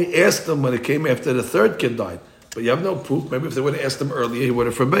 they only asked him when it came after the third kid died. But you have no proof. Maybe if they would have asked him earlier, he would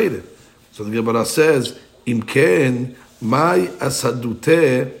have forbade it. So the Gemara says, "Imken mai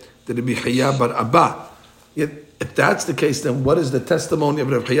asadute de Rabbi Hiya bar Abba." Yet, if that's the case, then what is the testimony of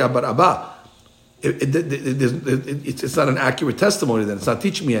Rabbi Hiya bar Abba? It's not an accurate testimony. Then it's not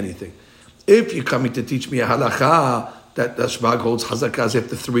teaching me anything. If you're coming to teach me a halacha that Rashbag holds Hazakah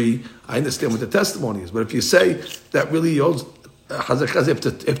after 3, I understand what the testimony is. But if you say that really holds Hazakah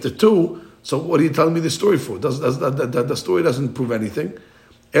after 2, so what are you telling me the story for? The story doesn't prove anything.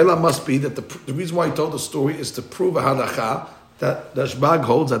 Ella must be that the reason why he told the story is to prove a halacha that Rashbag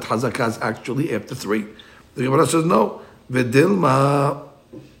holds that Hazakah is actually after 3. The Gemara says no. V'dilma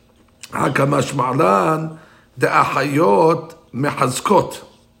hakamash ma'lan de ahayot mehazkot.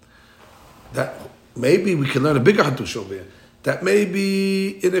 That maybe we can learn a bigger hatush over here. That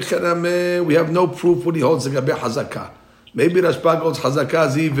maybe in a Cherame we have no proof what he holds the Gabe Hazakah. Maybe Rashbag holds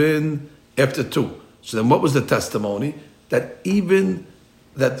Hazakah even after 2. So then what was the testimony? That even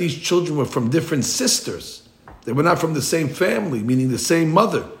that these children were from different sisters. They were not from the same family, meaning the same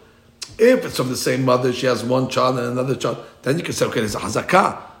mother. If it's from the same mother, she has one child and another child, then you can say, okay, there's a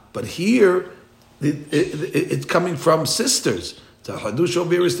Hazakah. But here, it's coming from sisters. So Hadush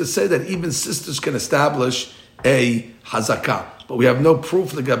over here is to say that even sisters can establish a Hazakah. But we have no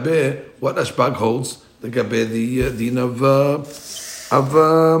proof, the Gabe, what Rashbag holds, the Gabe, the din of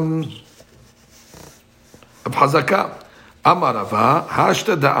Hazakah. Amarava,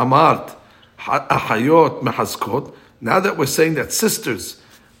 hashta da amart, ahayot mehazkot. Now that we're saying that sisters,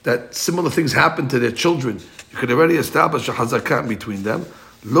 that similar things happen to their children, you could already establish a Hazakah between them.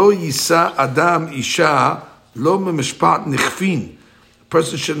 Lo yisa adam isha lo memishpat nichfin. A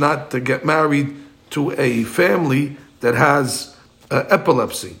person should not get married to a family that has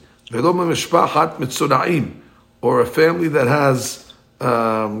epilepsy. Velo memishpat mitzoraim, or a family that has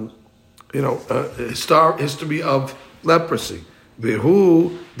history of leprosy.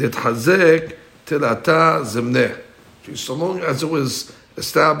 Vehu detchazek tilata zemneh. So long as it was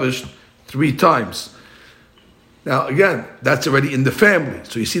established 3 times. Now again, that's already in the family.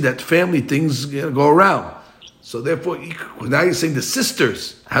 So you see that family things go around. So therefore, now you're saying the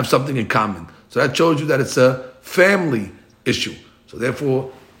sisters have something in common. So that shows you that it's a family issue. So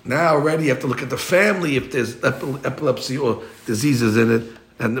therefore, now already you have to look at the family if there's epilepsy or diseases in it,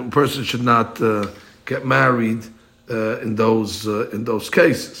 and the person should not get married in those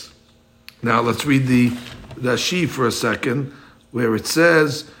cases. Now let's read the Rashi for a second, where it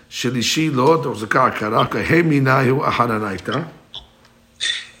says, Shelishi lo, there was a karaka, heminayu aharanaita.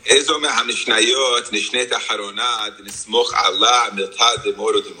 איזו מהמשניות נשנית אחרונה נסמוך עלה מלתא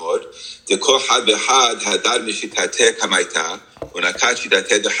דמור ודמור דכל אחד ואחד הדר משיטתה כמייתה ונקט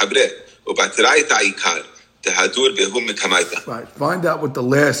שיטתה דחברה ובתרייתא העיקר תהדור בהו מכמייתה. Right, find out what the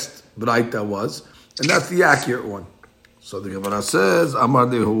last braita was, and that's the accurate one. So the Gemara says, Amar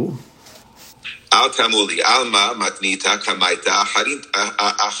dehu Al tamuli alma matnita kamaita acharinta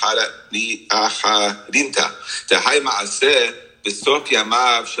tehai maaseh בסוף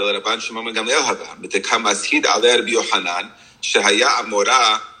ימיו של רבן שמעון בן גמליאל הבא, ודקמסהיד עליה רבי יוחנן, שהיה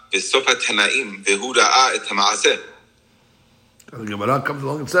אמורה בסוף התנאים, והוא ראה את המעשה. The Gemara comes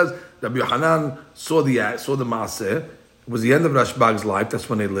along and says, Rabbi Yochanan saw the Maaseh. It was the end of Rashbag's life. That's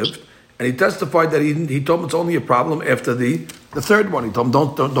when they lived, and he testified that he told him it's only a problem after the third one. He told him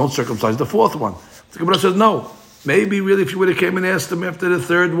don't circumcise the fourth one. The Gemara says no. Maybe really, if you would have came and asked him after the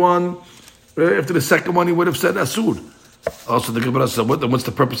third one, after the second one, he would have said asur. Also, the Gemara said, what's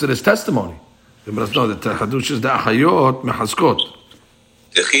the purpose of this testimony? The Gemara says no. The Hadush is the achayot mechaskot.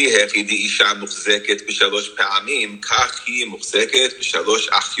 וכי אישה מוחזקת בשלוש פעמים, כך היא מוחזקת בשלוש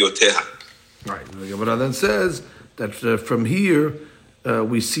אחיותיה. Right. The Gemara then says that from here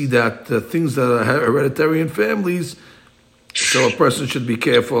we see that things that are hereditary in families, so a person should be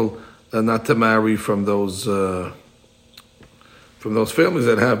careful not to marry from those families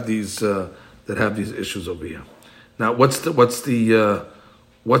that have these issues over here. Now, what's the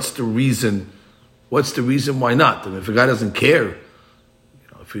reason? What's the reason why not? I mean, if a guy doesn't care.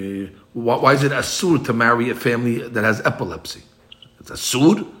 Why is it asur to marry a family that has epilepsy? It's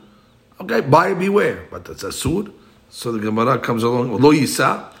asur. Okay, buyer beware, but it's asur. So the Gemara comes along, lo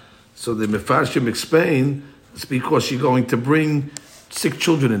yisa. So the Mefarshim explain it's because you're going to bring sick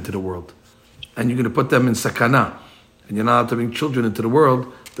children into the world, and you're going to put them in sakana, and you're not allowed to bring children into the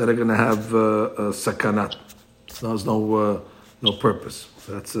world that are going to have sakana. So there's no purpose.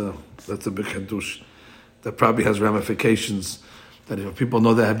 So that's a big hadush that probably has ramifications. That if people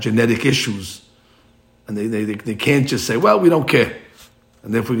know they have genetic issues, and they can't just say, well, we don't care.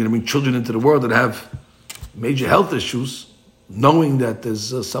 And therefore, we're going to bring children into the world that have major health issues, knowing that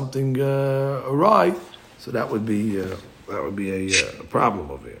there's something awry. So that would be a problem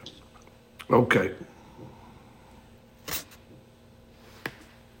over here. Okay.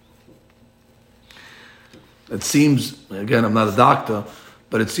 It seems, again, I'm not a doctor,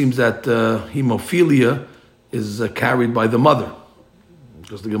 but it seems that hemophilia is carried by the mother.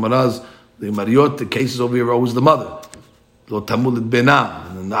 Because the Gemara's, the Mariot, the cases over here are always the mother. Lo tamulid bena,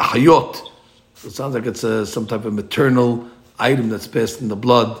 and the ahayot. So it sounds like it's some type of maternal item that's passed in the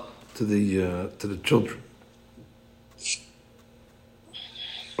blood to the children.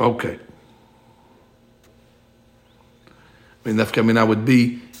 Okay. I mean, nafkamina would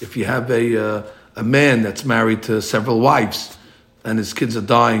be if you have a man that's married to several wives and his kids are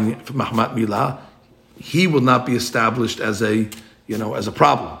dying from Mahmat Milah, he will not be established as a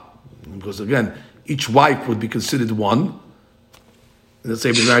problem. Because again, each wife would be considered one. Let's say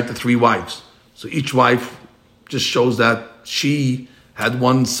he's married to 3 wives. So each wife just shows that she had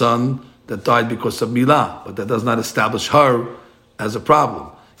one son that died because of Milah, but that does not establish her as a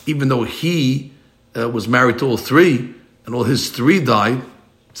problem. Even though he was married to all 3, and all his 3 died,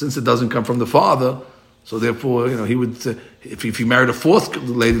 since it doesn't come from the father, so therefore, he would, if he married a 4th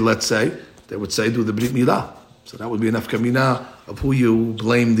lady, let's say, they would say, do the Brit Milah. So that would be enough kamina of who you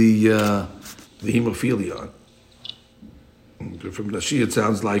blame the hemophilia on. From Rashi, it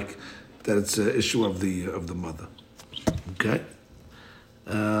sounds like that it's an issue of the mother. Okay,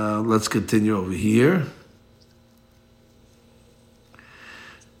 let's continue over here.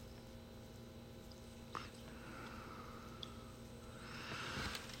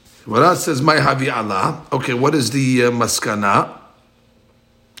 What says my havi Allah? Okay, what is the maskana?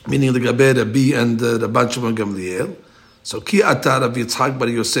 Meaning the Gaber Rabbi and the Rabban Shimon Gamliel. So ki ata Rabbi Yitzchak bar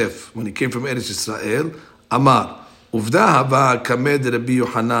Yosef, when he came from Eretz Yisrael, Amar uvda hava kamed Rabbi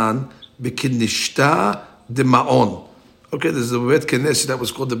Yochanan b'kinishta de Ma'on. Okay, there's a Bet Knesset that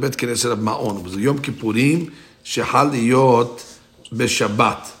was called the Bet Knesset of Ma'on. It was a Yom Kippurim shehal liyot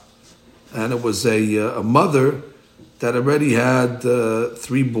b'Shabbat, and it was a mother that already had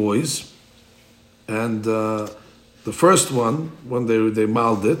 3 boys, and the first one, when they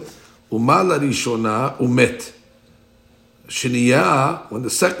mauled it, Umala Rishona Umet. Shiniya, when the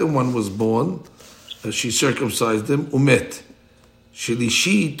second one was born, she circumcised him, Umet.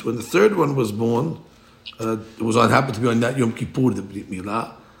 Shilishit, when the third one was born, it happened to be on that Yom Kippur, the Brit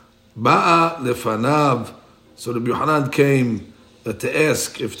Milah. Ba'a lefanav, so Rabbi Yochanan came to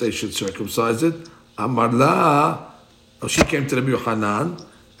ask if they should circumcise it. Amarla, she came to Rabbi Yochanan,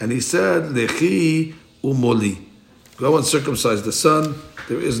 and he said, Lechi umoli. Go and circumcise the son.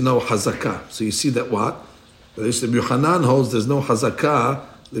 There is no hazakah. So you see that what? Rabbi Yochanan holds there's no hazakah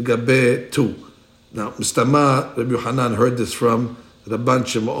legabe 2. Now, Mistama, Rabbi Yochanan heard this from Rabban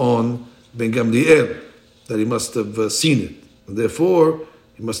Shimon ben Gamliel, that he must have seen it. And therefore,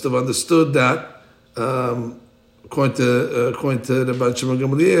 he must have understood that, according to Rabban Shimon ben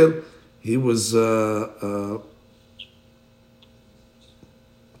Gamliel, he was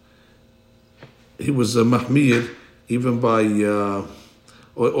mahmir even by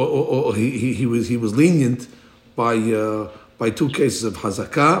or he was lenient by 2 cases of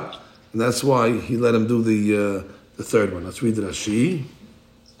hazakah, and that's why he let him do the third one. Let's read Rashi.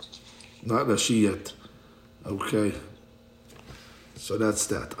 Not Rashi yet. Okay. So that's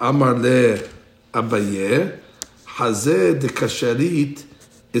that. Amar le Abaye, Hazeh de kasharit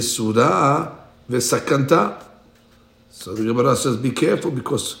isura vesakanta. So the Gemara says, be careful,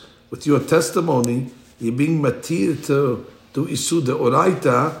 because with your testimony, you're being matir to isur de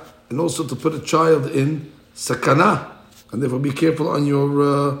oraita, and also to put a child in sakana, and therefore be careful on your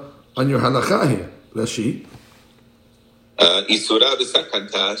halakha here. Rashi. Isura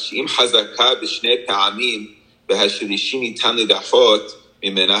vesakanta, she'im hazaka b'shnei ta'amim, והשלישי ניתן לדחות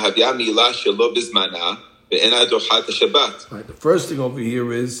ממנה הביאה מילה שלא בזמנה ואינה דוחת השבת. Right. The first thing over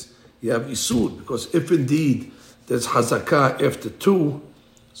here is you have isur, because if indeed there's hazakah after 2,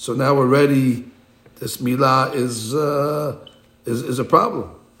 so now already this milah is a problem.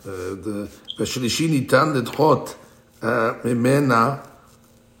 The shlishi nitan lidchot mimena,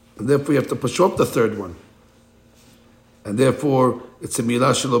 and therefore you have to push up the third one, and therefore it's a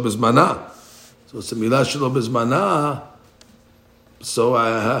milah shelo bezmana. So it's a milah shelo bezmana. So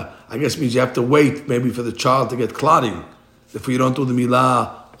I guess it means you have to wait maybe for the child to get clotting if you don't do the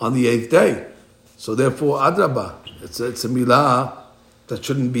milah on the 8th day. So therefore, adrabah, it's a milah that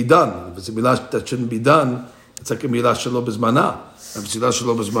shouldn't be done. If it's a milah that shouldn't be done, it's like a milah shelo bezmana. If it's milah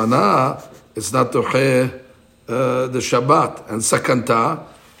shelo bezmana, it's not docheh the Shabbat. And sakanta,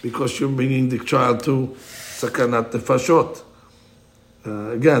 because you're bringing the child to sakanat nefashot.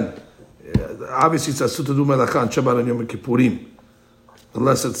 Again, obviously it's asur to do melacha on Shabbat and Yom Kippurim,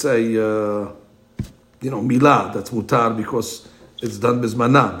 unless it's a milah that's mutar because it's done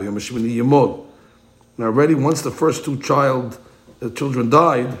bizmana b'yom shmini yemod. Now already once the first 2 children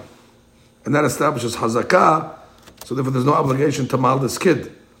died, and that establishes hazakah, so therefore there's no obligation to mal this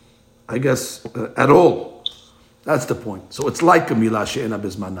kid, I guess, at all. That's the point. So it's like a milah she'ena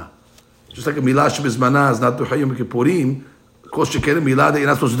bizmana. Just like a milah she'bizmana is not duha Yom Kippurim, of course you can't a milah that you're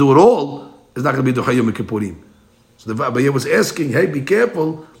not supposed to do at all is not going to be duha Yom Kippurim. So the Abaye was asking, hey, be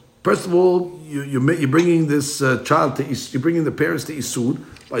careful. First of all, you're bringing this child to you're bringing the parents to isur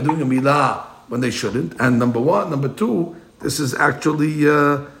by doing a milah when they shouldn't. And number 1, number 2, this is actually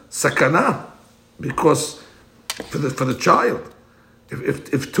sakana, because for the child,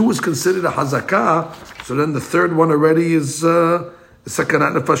 if 2 is considered a hazakah, so then the third one already is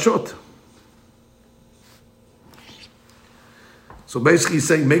sakana nefashot. So basically, he's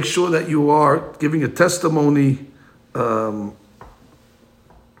saying, make sure that you are giving a testimony,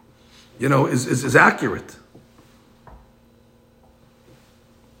 is accurate.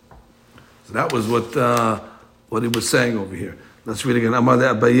 So that was what he was saying over here. Let's read again. Amar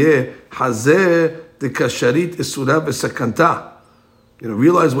le'Abaye, Hazeh de kasharit isura v'sakanta.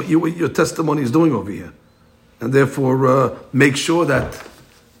 Realize what your testimony is doing over here, and therefore make sure that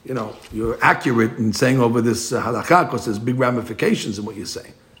you're accurate in saying over this halakha, because there's big ramifications in what you're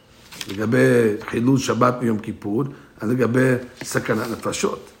saying. Legabe chilul Shabbat b'Yom Kippur, and legabe sakanat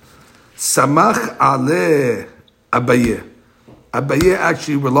nefashot. Samach ale Abaye. Abaye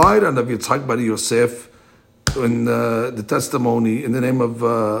actually relied on Rabbi Yitzchak bar Yosef in the testimony in the name of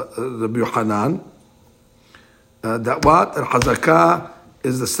Rabbi Yochanan, that what? That hazakah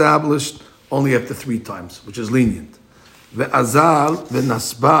is established only after 3 times, which is lenient. Ve'azal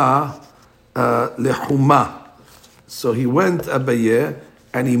ve'nasba lehuma. So he went, Abaye,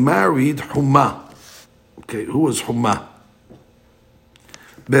 and he married Huma. Okay, who was Huma?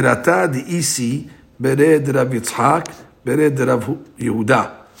 Berata Isi, Bered Rav Yitzchak, Bered Rav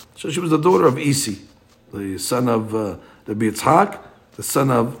Yehuda. So she was the daughter of Isi, the son of Rabbi Yitzchak, the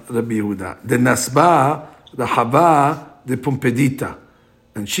son of Rabbi Yehuda. The Nasba, the Hava, the Pumpedita.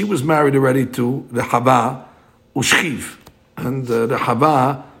 And she was married already to the Hava, Ushchiv. And the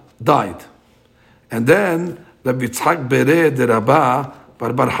Hava died. And then Rabbi Yitzchak Bered Rabba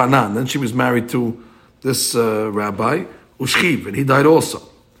Bar Hanan. Then she was married to this rabbi, Ushchiv, and he died also.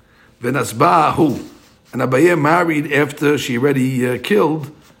 Venasbahu. And Abaye married after she already killed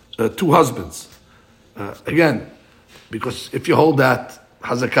 2 husbands. Again, because if you hold that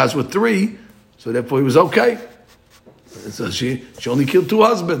hazakahs with 3, so therefore he was okay. And so she only killed 2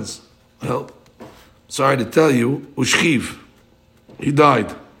 husbands. Well, sorry to tell you, Ushchiv, he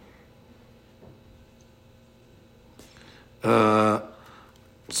died.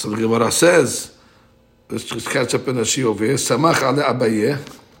 So the Gemara says, let's just catch up in the Rashi over here. Samach ale Abaye.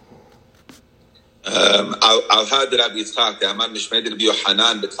 Al had Rabbi Yitzchak, the Amar Mishmed Rabbi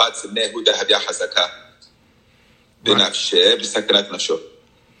Yochanan, betfat Sibnei Yehuda Havya Hazakah. Benafshe, b'sakanat nafsho.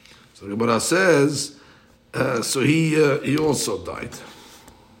 So the Gemara says, So he also died.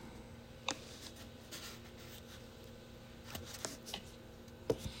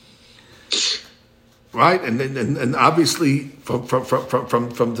 Right, and obviously from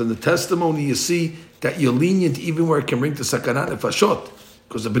the testimony you see that you're lenient even where it can bring to sakanat nefashot,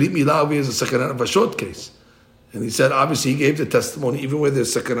 because the Brit Milah is a sakanat nefashot case, and he said obviously he gave the testimony even where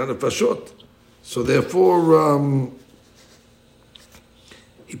there's sakanat nefashot, so therefore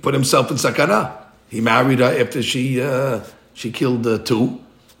he put himself in sakana. He married her after she killed two,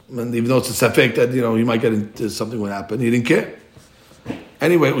 and even though it's a safek that he might get into something would happen, he didn't care.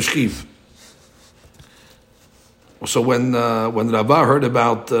 Anyway, ushkiv. So when Rava heard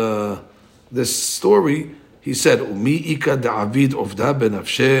about this story, he said, "Umi ika da'avid ovda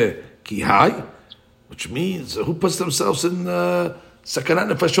benafshe kihai," which means who puts themselves in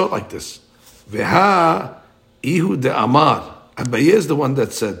sakanat nefashot like this? Veha ihu de'amar. Abaye is the one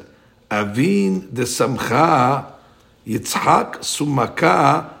that said, "Avin de samcha yitzhak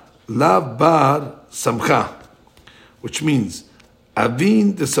sumaka lav bar samcha," which means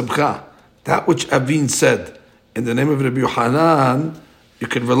Avin de samcha, that which Avin said in the name of Rabbi Yohanan, you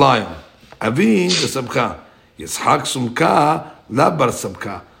can rely on. Avin the Samcha. Yitzhak Sumka, La Bar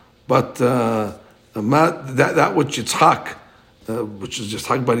Samka. But that which Yitzhak, which is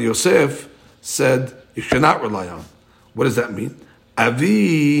Yitzhak Bar Yosef, said you cannot rely on. What does that mean?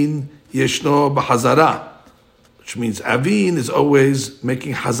 Avin Yeshno Bahazara, which means Avin is always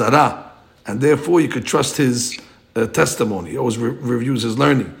making Hazara, and therefore you could trust his testimony. He always reviews his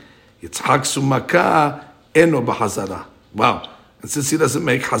learning. Yitzhak Sumaka Eno Bahazara. Wow. And since he doesn't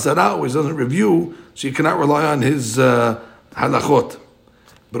make Hazara, or he doesn't review, so you cannot rely on his halachot.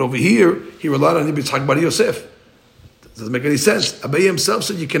 But over here, he relied on Rabbi Yitzhak Bar Yosef. Doesn't make any sense. Abaye himself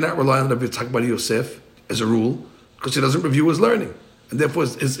said you cannot rely on Rabbi Yitzhak Bar Yosef as a rule, because he doesn't review his learning. And therefore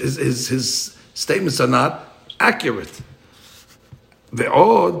his statements are not accurate.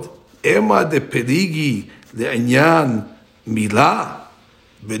 Ve'od ema de perigi le'anyan milah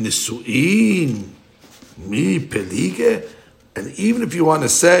v'nisu'in mi pelige. And even if you want to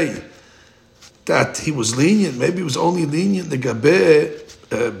say that he was lenient, maybe he was only lenient the gabe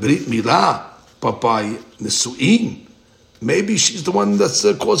brit milah, but by nisu'in, maybe she's the one that's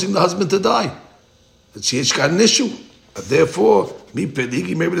causing the husband to die. That she's got an issue. Therefore, mi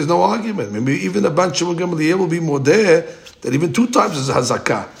peligi, maybe there's no argument. Maybe even a bunch of Gamaliel will be more there that even 2 times is a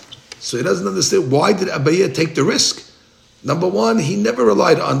hazakah. So he doesn't understand why did Abaye take the risk. Number one, he never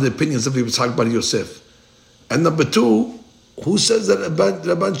relied on the opinions of Yitzhak Bar Yosef. And number two, who says that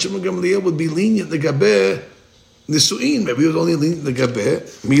Rabban Shimon Gamaliel would be lenient the gabe nisu'in? Maybe he was only lenient the gabe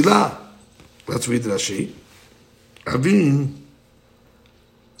milah. Let's read Rashi. Avin.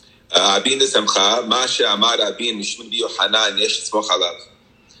 אבין לשמחה, מה שאמר אבין משום רבי יוחנן יש לסמוך עליו.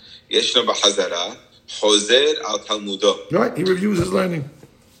 ישנו בחזרה, חוזר על תלמודו. Right, he reviews his learning.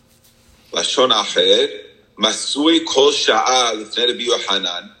 לשון אחר, מסוי כל שעה לפני רבי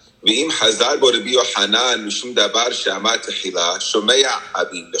יוחנן, ואם חזר בו רבי יוחנן משום דבר שאמר תחילה, שומע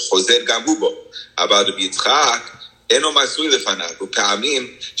אבין וחוזר גם הוא בו. אבל רבי יצחק, אינו מסוי לפניו, ופעמים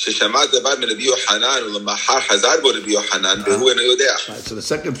ששמע דבר מרבי יוחנן ולמחר חזר בו רבי יוחנן והוא אינו יודע. So the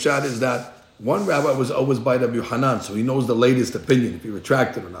second shot is that one rabbi was always by Rabbi Yohanan, so he knows the latest opinion, if he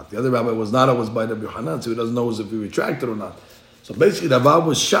retracted or not. The other rabbi was not always by Rabbi Yohanan, so he doesn't know if he retracted or not. So basically, Rabbi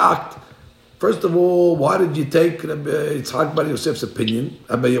was shocked. First of all, why did you take Yitzhak Bar Yosef's opinion?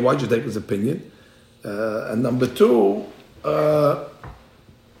 Why did you take his opinion? And number two,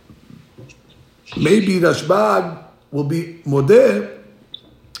 maybe Rashbag will be modeh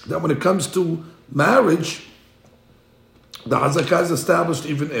that when it comes to marriage, the hazakah is established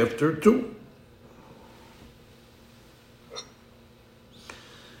even after 2.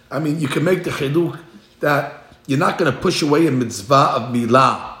 I mean, you can make the chiluk that you're not going to push away a mitzvah of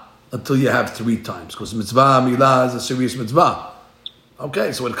milah until you have 3 times, because mitzvah milah is a serious mitzvah.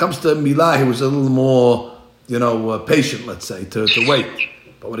 Okay, so when it comes to milah, he was a little more, patient, let's say, to wait.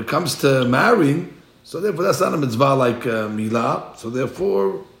 But when it comes to marrying, so therefore that's not a mitzvah like milah. So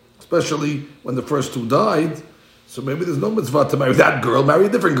therefore, especially when the first 2 died, so maybe there's no mitzvah to marry that girl, marry a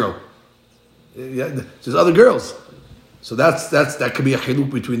different girl. Yeah, there's other girls. So that could be a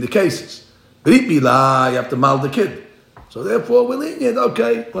chiluk between the cases. Brit milah, you have to mal the kid. So therefore, we're lenient.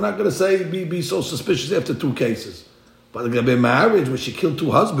 Okay, we're not going to say be so suspicious after 2 cases. But there's going to be marriage where she killed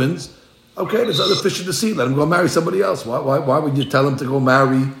 2 husbands. Okay, there's other fish in the sea. Let him go marry somebody else. Why would you tell him to go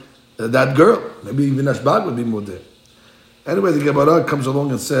marry that girl? Maybe even Ashbag would be more there. Anyway, the Gemara comes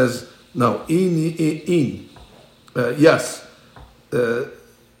along and says, no, yes. The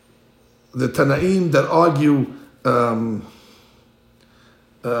Tanaim that argue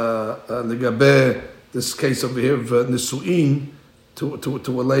the Gabe this case over here of nisu'in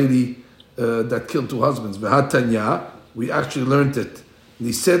to a lady that killed two husbands. V'hatanya, we actually learned it.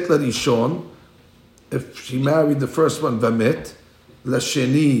 Niset larishon, if she married the first one, v'met,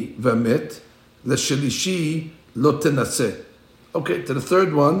 lasheni v'met, lashelishi lo tenaseh. Okay, to the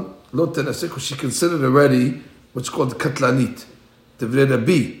third one, lo tenaseh, because she considered already what's called katlanit, divrei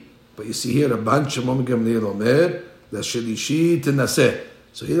Rabbi. But you see here, Rabban Shimon Gamliel Omer, lashelishi tenaseh.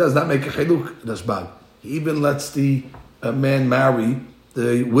 So he does not make a chiluk, Rashbag. He even lets the man marry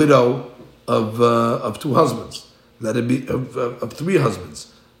the widow of two husbands. Let it be of three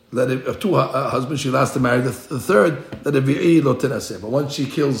husbands. Let it of two husbands. She allows to marry the third. Let it be lo tenaseh. But once she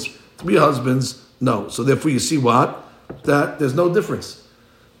kills three husbands, no. So therefore, you see what? That there's no difference.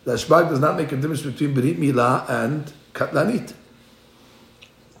 The Rashbag does not make a difference between Brit Milah and Katlanit.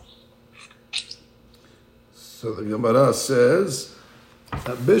 So the Gemara says,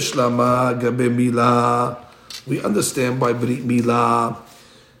 Bishlama gabe Milah. We understand by Brit Milah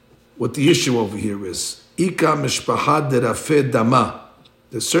what the issue over here is. Ika mishpaha derafeh dama.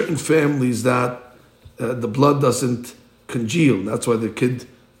 There's certain families that the blood doesn't congeal. That's why the kid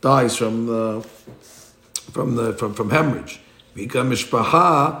dies from hemorrhage. Ika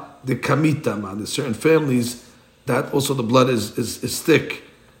mishpaha de kamitama. There's certain families that also the blood is thick,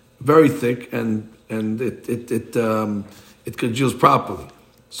 very thick, and it congeals properly.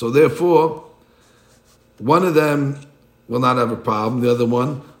 So therefore, one of them will not have a problem. The other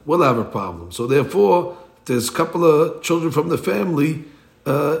one will have a problem. So therefore, there's a couple of children from the family.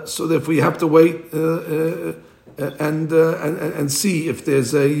 So therefore, you have to wait and see if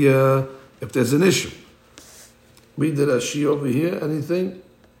there's an issue. Read the Rashi over here. Anything?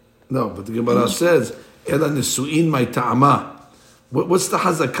 No, but the Gemara says, "Ela nisuin my ta'ama." What's the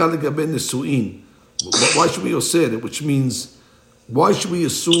hazakah legabe nisuin? Why should we say it? Which means, why should we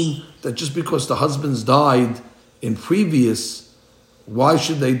assume that just because the husbands died in previous, why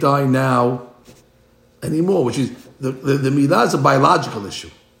should they die now anymore? Which is the milah is a biological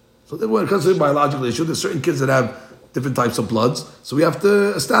issue. So then when it comes to a biological issue, there's certain kids that have different types of bloods. So we have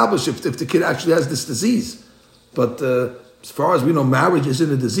to establish if the kid actually has this disease. But as far as we know, marriage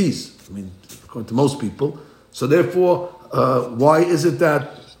isn't a disease. I mean, according to most people. So therefore, why is it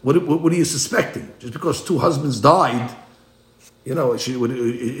that, what are you suspecting? Just because two husbands died, what's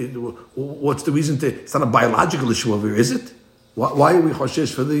the reason it's not a biological issue over here, is it? Why are we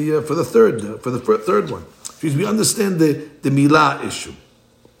choshesh for the third one? Because we understand the milah issue.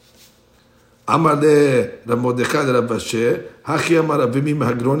 Amar le Rav Mordechai le Rav Asher, hachi amar Avimi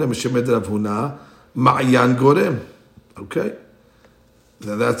mehagrona meshemed Rav Huna, ma'yan gorem. Okay,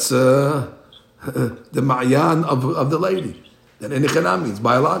 now that's the ma'yan of the lady. That enichana means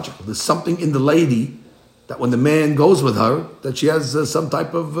biological. There's something in the lady that when the man goes with her, that she has some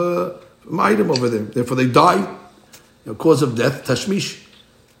type of item over there. Therefore, they die. Cause of death, tashmish.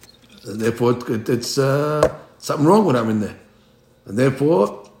 And therefore, it's something wrong with her in there. And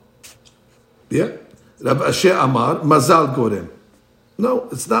therefore, Rabbi Asher Amar, mazal gorem. No,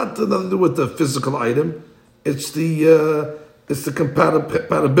 it's not nothing to do with the physical item. It's the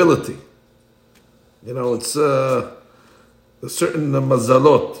compatibility. It's a certain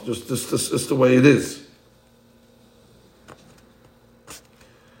mazalot, just the way it is.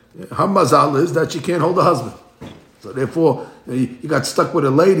 Her mazal is that she can't hold a husband. So therefore, you got stuck with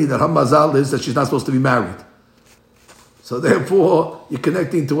a lady that her mazal is that she's not supposed to be married. So therefore, you're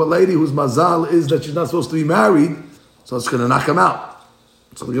connecting to a lady whose mazal is that she's not supposed to be married, so it's going to knock him out.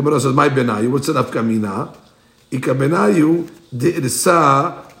 So the Gemara says, "My benayu, what's an afkamina? Ika benayu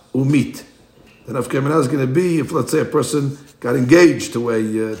de'irsa umit." The afkamina is going to be if, let's say, a person got engaged to a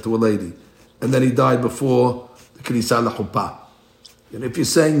lady, and then he died before the knisa l'chuppah. And if you're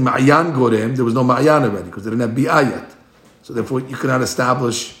saying ma'yan gorem, there was no ma'yan already because they didn't have bi'ah yet. So therefore, you cannot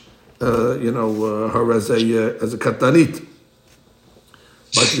establish, her as a katanit.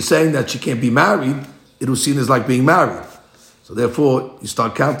 But if you're saying that she can't be married, it was seen as like being married. So therefore, you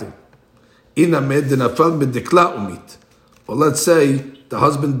start counting. Or let's say the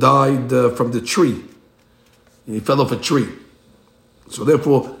husband died from the tree. And he fell off a tree. So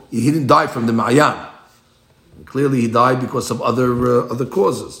therefore, he didn't die from the ma'yan. Clearly, he died because of other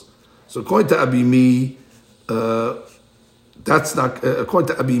causes. So according to Abimi, that's not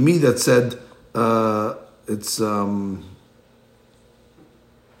according to Abimi that said it's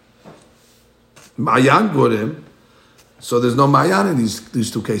ma'yan gorem. So there's no ma'yan in these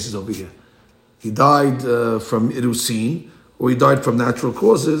two cases over here. He died from irusin, or he died from natural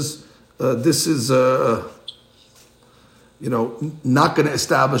causes. This is not going to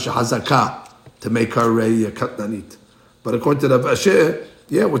establish a hazakah to make her a katlanit. But according to Rav Asher,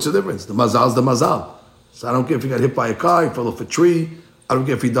 what's the difference? The mazal is the mazal. So I don't care if he got hit by a car, he fell off a tree. I don't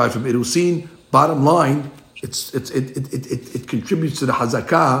care if he died from Irusin. Bottom line, it contributes to the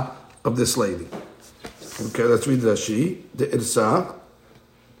hazakah of this lady. Okay, let's read Rashi. The Irsa.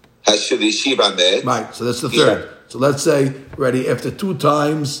 Right, so that's the third. So let's say, ready, after 2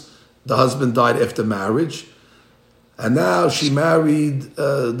 times, the husband died after marriage. And now she married,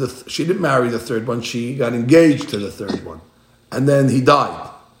 she didn't marry the third one, she got engaged to the third one. And then he died.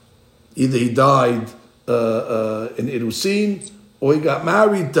 Either he died in Irusin, or he got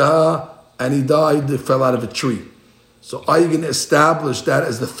married to her, and he died, he fell out of a tree. So are you going to establish that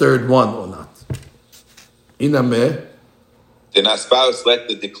as the third one or not? Inameh. Then a spouse let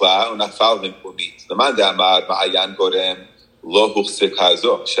the dikla unafal v'mit. The man damar ma'ayan gorem lo huchsik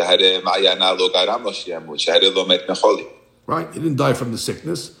hazo shehare ma'ayana lo garam lo sheyamut shehare lo met mecholi. Right, he didn't die from the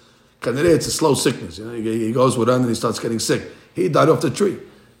sickness. Kanere, it's a slow sickness. You know, he goes with and he starts getting sick. He died off the tree.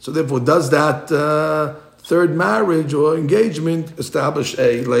 So therefore, does that third marriage or engagement establish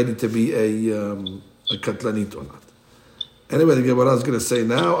a lady to be a katlanit or not? Anyway, the Gemara is going to say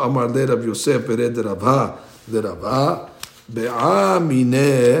now, Amar le Rav Yosef bered Rabha le Rabha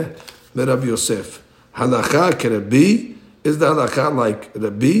be'amine le Rav Yosef. Halakha keRabbi, is the halakha like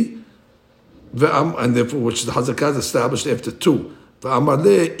Rabbi? And therefore, which the hazakah is established after 2. Ve'amar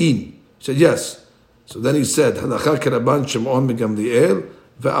le in. He said yes. So then he said, halakha keRabban Shimon meGamliel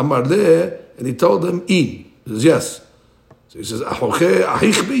ve'amar le, and he told him in. He says yes. So he says, ahoche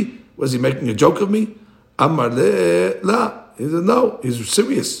ahichbi? Was he making a joke of me? Amar le la. He said, no, he's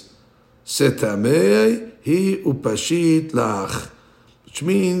serious. Setamei hi upashit lach. Which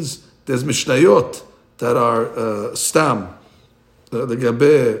means there's mishnayot that are stam, the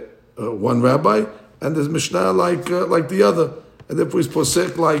gabe one rabbi, and there's mishnah like the other. And therefore he's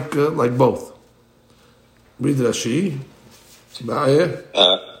posek like both. Read Rashi.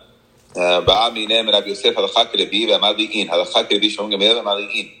 Ba'a minem Rav Yosef halakha keRabbi ve'amar li in. Halakha keRabbi Shimon Gamliel ve'amar li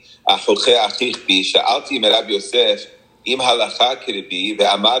in. Ahoche achich bi sha'alti merav Yosef im halakha keRabbi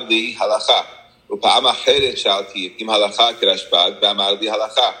ve'amar li halakha. ופעם אחרת שאלתי אם הלכה כרשב"ג ואמר לי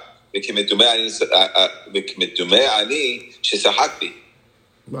הלכה וכמדומה אני ששחקתי.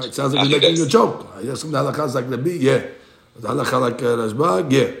 Right, it sounds like you're making a joke. I asked him the halakha is like Rabbi, yeah. The halakha like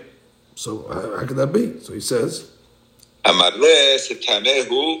Rashbag, yeah. So how could that be? So he says, אמר לי סתמה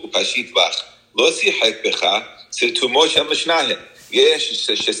הוא ופשיט בך לא שיחק בך סרטומו של משנהם. יש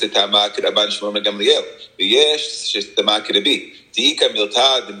שסתמה כרבן שמעון גמליאל ויש שסתמה כרבי. Tika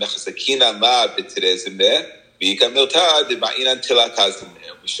milta de mechasakina ma beterezimne, Vika milta de ma'ina tilatazimne.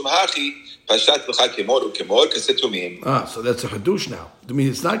 Mishum hachi pashat l'cha kemor ukemor kasetumim. So that's a hadush now. I mean,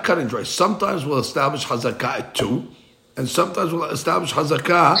 it's not cut and dry. Sometimes we'll establish hazakah at 2, and sometimes we'll establish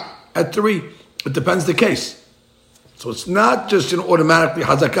hazakah at 3. It depends the case. So it's not just automatically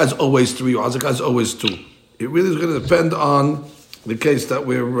hazakah is always 3 or hazakah is always 2. It really is going to depend on the case that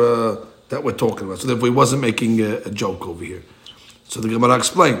we're talking about. So that we wasn't making a joke over here. So the Gemara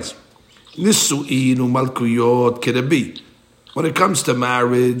explains, Nisu'in u'malkuyot keRabbi. When it comes to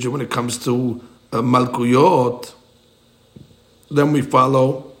marriage, or when it comes to malkuyot, then we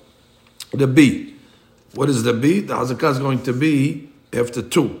follow the B. What is the B? The hazakah is going to be after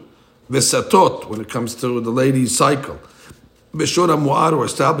 2. Vesatot, when it comes to the lady's cycle. Beshora mu'ad, or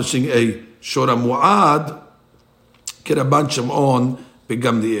establishing a shora mu'ad, keRabban Shimon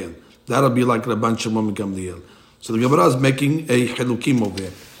beGamliel. That'll be like Rabban Shimon beGamliel. So the Gemara is making a hilukim over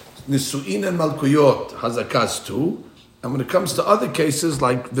here. Nisu'in and malkuyot hazakas 2, and when it comes to other cases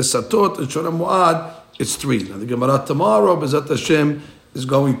like visatot and shora mu'ad, it's 3. Now the Gemara tomorrow, B'ezrat Hashem, is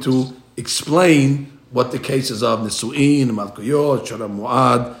going to explain what the cases of nisu'in, malkuyot, shora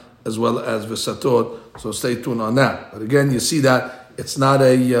mu'ad, as well as visatot. So stay tuned on that. But again, you see that it's not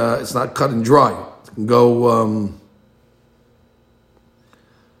cut and dry.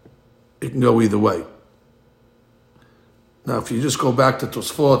 It can go either way. Now, if you just go back to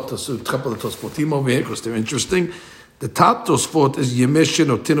Tosfot, to a couple of Tosfotim over here, because they're interesting, the top Tosfot is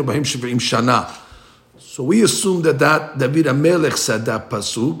Yemeshin Otinu Bahim Shivim Shana. So we assume that David HaMelech said that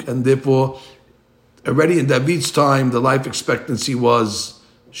pasuk, and therefore, already in David's time, the life expectancy was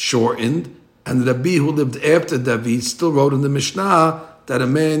shortened, and the Rabbi who lived after David still wrote in the Mishnah that a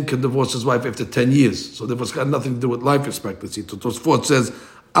man can divorce his wife after 10 years. So therefore, it's got nothing to do with life expectancy. So Tosfot says,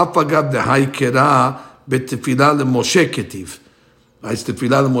 Afagav dehai kera betefila leMoshe ketiv. It's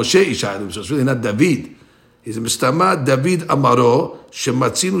tefila leMoshe Ishayim. So it's really not David. He's a mistama David amaro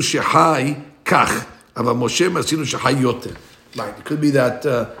shematzinu shehai kach. Ava Moshe matzinu shehai yoter. Right. It could be that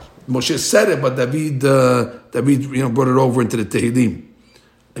Moshe said it, but David brought it over into the Tehillim.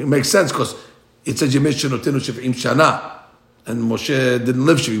 It makes sense because it says Yemesh Notenu Shevim Shana, and Moshe didn't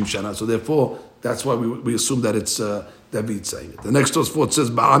live Shevim Shana, so therefore that's why we assume that it's David saying it. The next Tosfot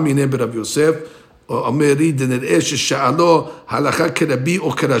says, Ba'amine b'Rav Yosef, Omeri dinir'eh she'alo halacha k'Rabi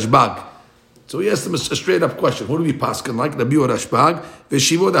or k'Rashbag. So he asked him a straight up question. Who do we paskin like, Rabbi or Rashbag?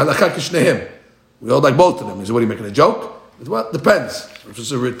 V'shivo halacha k'shnehem. We all like both of them. He said, what are you making a joke? He said, well, it depends. Which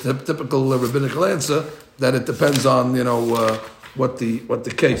is a typical rabbinical answer that it depends on what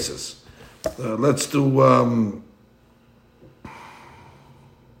the case is. Let's do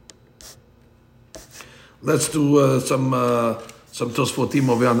some Tosfotim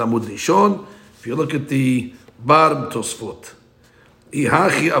over on Amud Rishon. If you look at the bottom Tosfot,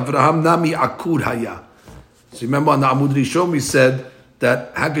 Ihachi Avraham Nami Akur Haya. So remember on the Amud Rishon we said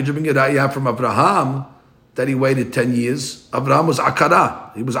that how could you bring a raya from Avraham that he waited 10 years? Avraham was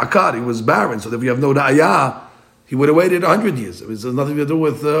akara. He was akar. He was barren. So if you have no raya, he would have waited 100 years. There's nothing to do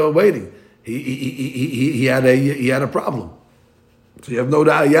with waiting. He had a problem. So you have no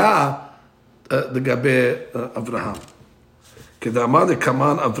raya. The gabe Avraham. Kedamar the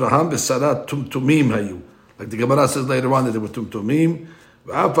kaman Avraham besarat tumtumim hayu. Like the Gemara says later on that there were tumtumim.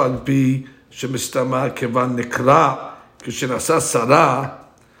 V'afal pi shemistama kevan nekra kishenasa sarah.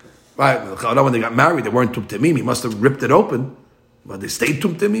 Right, when they got married, they weren't tumtumim. He must have ripped it open, but they stayed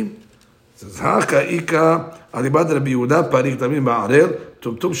tumtumim. Says haka ika alibad Rabbi Yehuda parik tamim ba'arel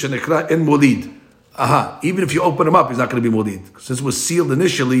tumtum shenekra en molid. Aha, even if you open him up, he's not going to be molid. Since it was sealed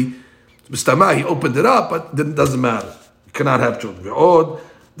initially, Mistama, he opened it up, but it doesn't matter. You cannot have children. And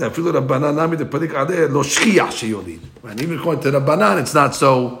even according to the Rabbanan, it's not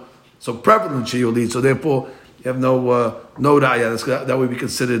so prevalent sheyolid. So therefore, you have no raya. That would be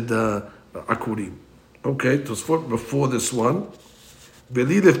considered akurim. Okay, before this one,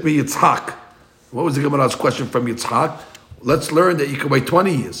 Belidef mi Yitzhak. What was the Gemara's question from Yitzhak? Let's learn that you can wait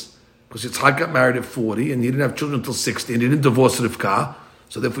 20 years. Because Yitzhak got married at 40, and he didn't have children until 60, and he didn't divorce Rivka.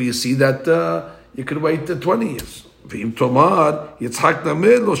 So therefore you see that you could wait 20 years. Even Yitzhak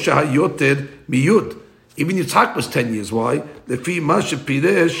was 10 years. Why? If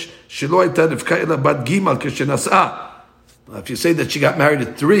you say that she got married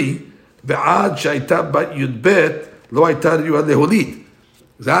at 3,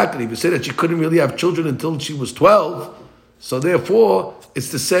 exactly. If you say that she couldn't really have children until she was 12, so therefore it's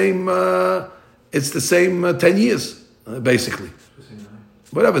the same 10 years, basically.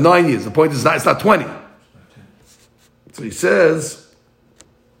 Whatever, 9 years. The point is, it's not 20. So he says,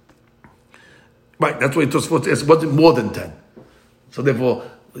 right, that's why Tosfot says, was it more than 10? So therefore,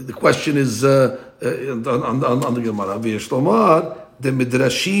 the question is on the Gemara, V'yeshlomar, the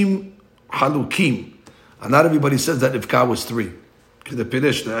Midrashim Halukim. And not everybody says that Rivka was 3. The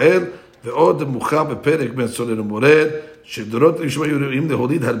Piresh Na'el, Ve'od Mucha Beperek Ben Soler Mored, Shedorot Yishmael Yerim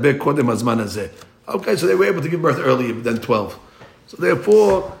Leholid Harbe Kodem Hazman Hazeh. Okay, so they were able to give birth earlier than 12. So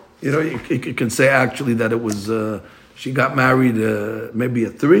therefore, you can say actually that it was she got married maybe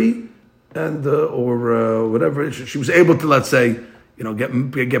at 3, and or whatever. She was able to, let's say,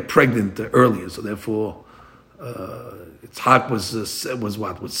 get pregnant earlier. So therefore, Yitzhak was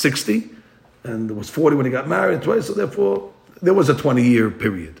 60, and it was 40 when he got married twice. So therefore, there was a 20-year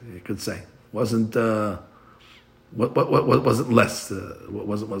period. You could say wasn't wasn't less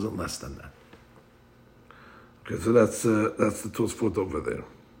wasn't less than that. Okay, so that's the Tosfot over there.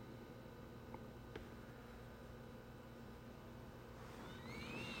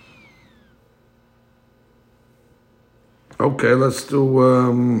 Okay, let's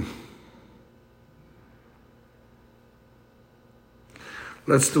do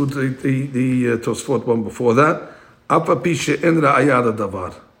the Tosfot one before that. Apa pishe en ra'aya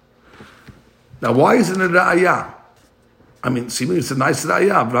davar. Now, why isn't it ra'aya? I mean, seemingly it's a nice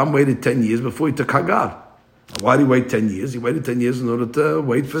ra'aya. Abraham waited 10 years before he took Hagar. Why did he wait 10 years? He waited 10 years in order to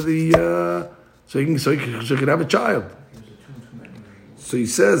wait for the so he could have a child. So he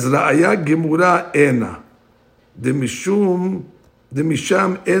says ra'aya gemura ena demisham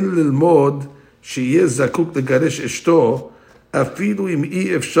en lilmod sheyeh zakuk legaresh eshto afilu im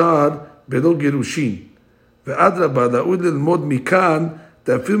I efshar belo gerushin ve'adraba la'ud lilmod mikan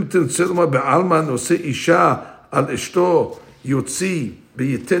ta'afim tintzilma be'alma nose isha al eshto yotzi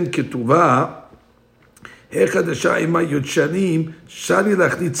beyiten ketuvah החדשה עמה יודשנים שרי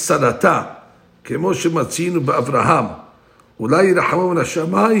להחליט שרתה כמו שמצינו באברהם אולי ירחמו מן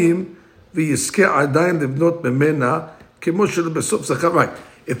השמיים ויזכה עדיין לבנות ממנה כמו שבסוף זכר. Right.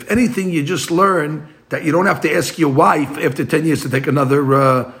 If anything, you just learn that you don't have to ask your wife after 10 years to take another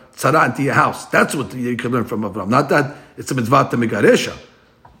tzara into your house. That's what you can learn from Avraham. Not that it's a mitzvah to megaresha.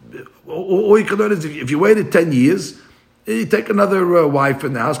 All you can learn is if you waited 10 years, you take another wife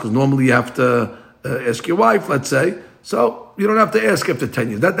in the house, because normally you have to ask your wife, let's say, So you don't have to ask after 10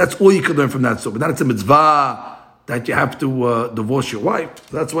 years. That's all you can learn from that story. But not it's a mitzvah that you have to divorce your wife.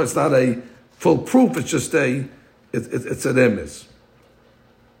 That's why it's not a full proof. It's just it's an emes.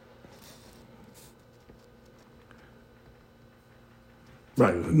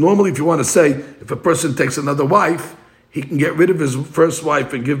 Right. Normally, if you want to say if a person takes another wife, he can get rid of his first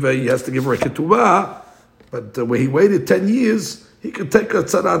wife and he has to give her a ketubah. But when he waited 10 years, he could take a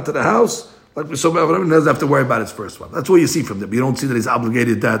tzara to the house, like we saw about Abraham, and doesn't have to worry about his first wife. That's what you see from them. You don't see that he's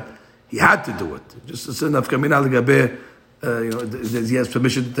obligated that he had to do it. Just as enough kamina legabe, he has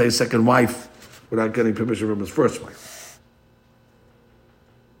permission to take a second wife without getting permission from his first wife.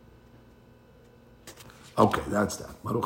 Okay, that's that.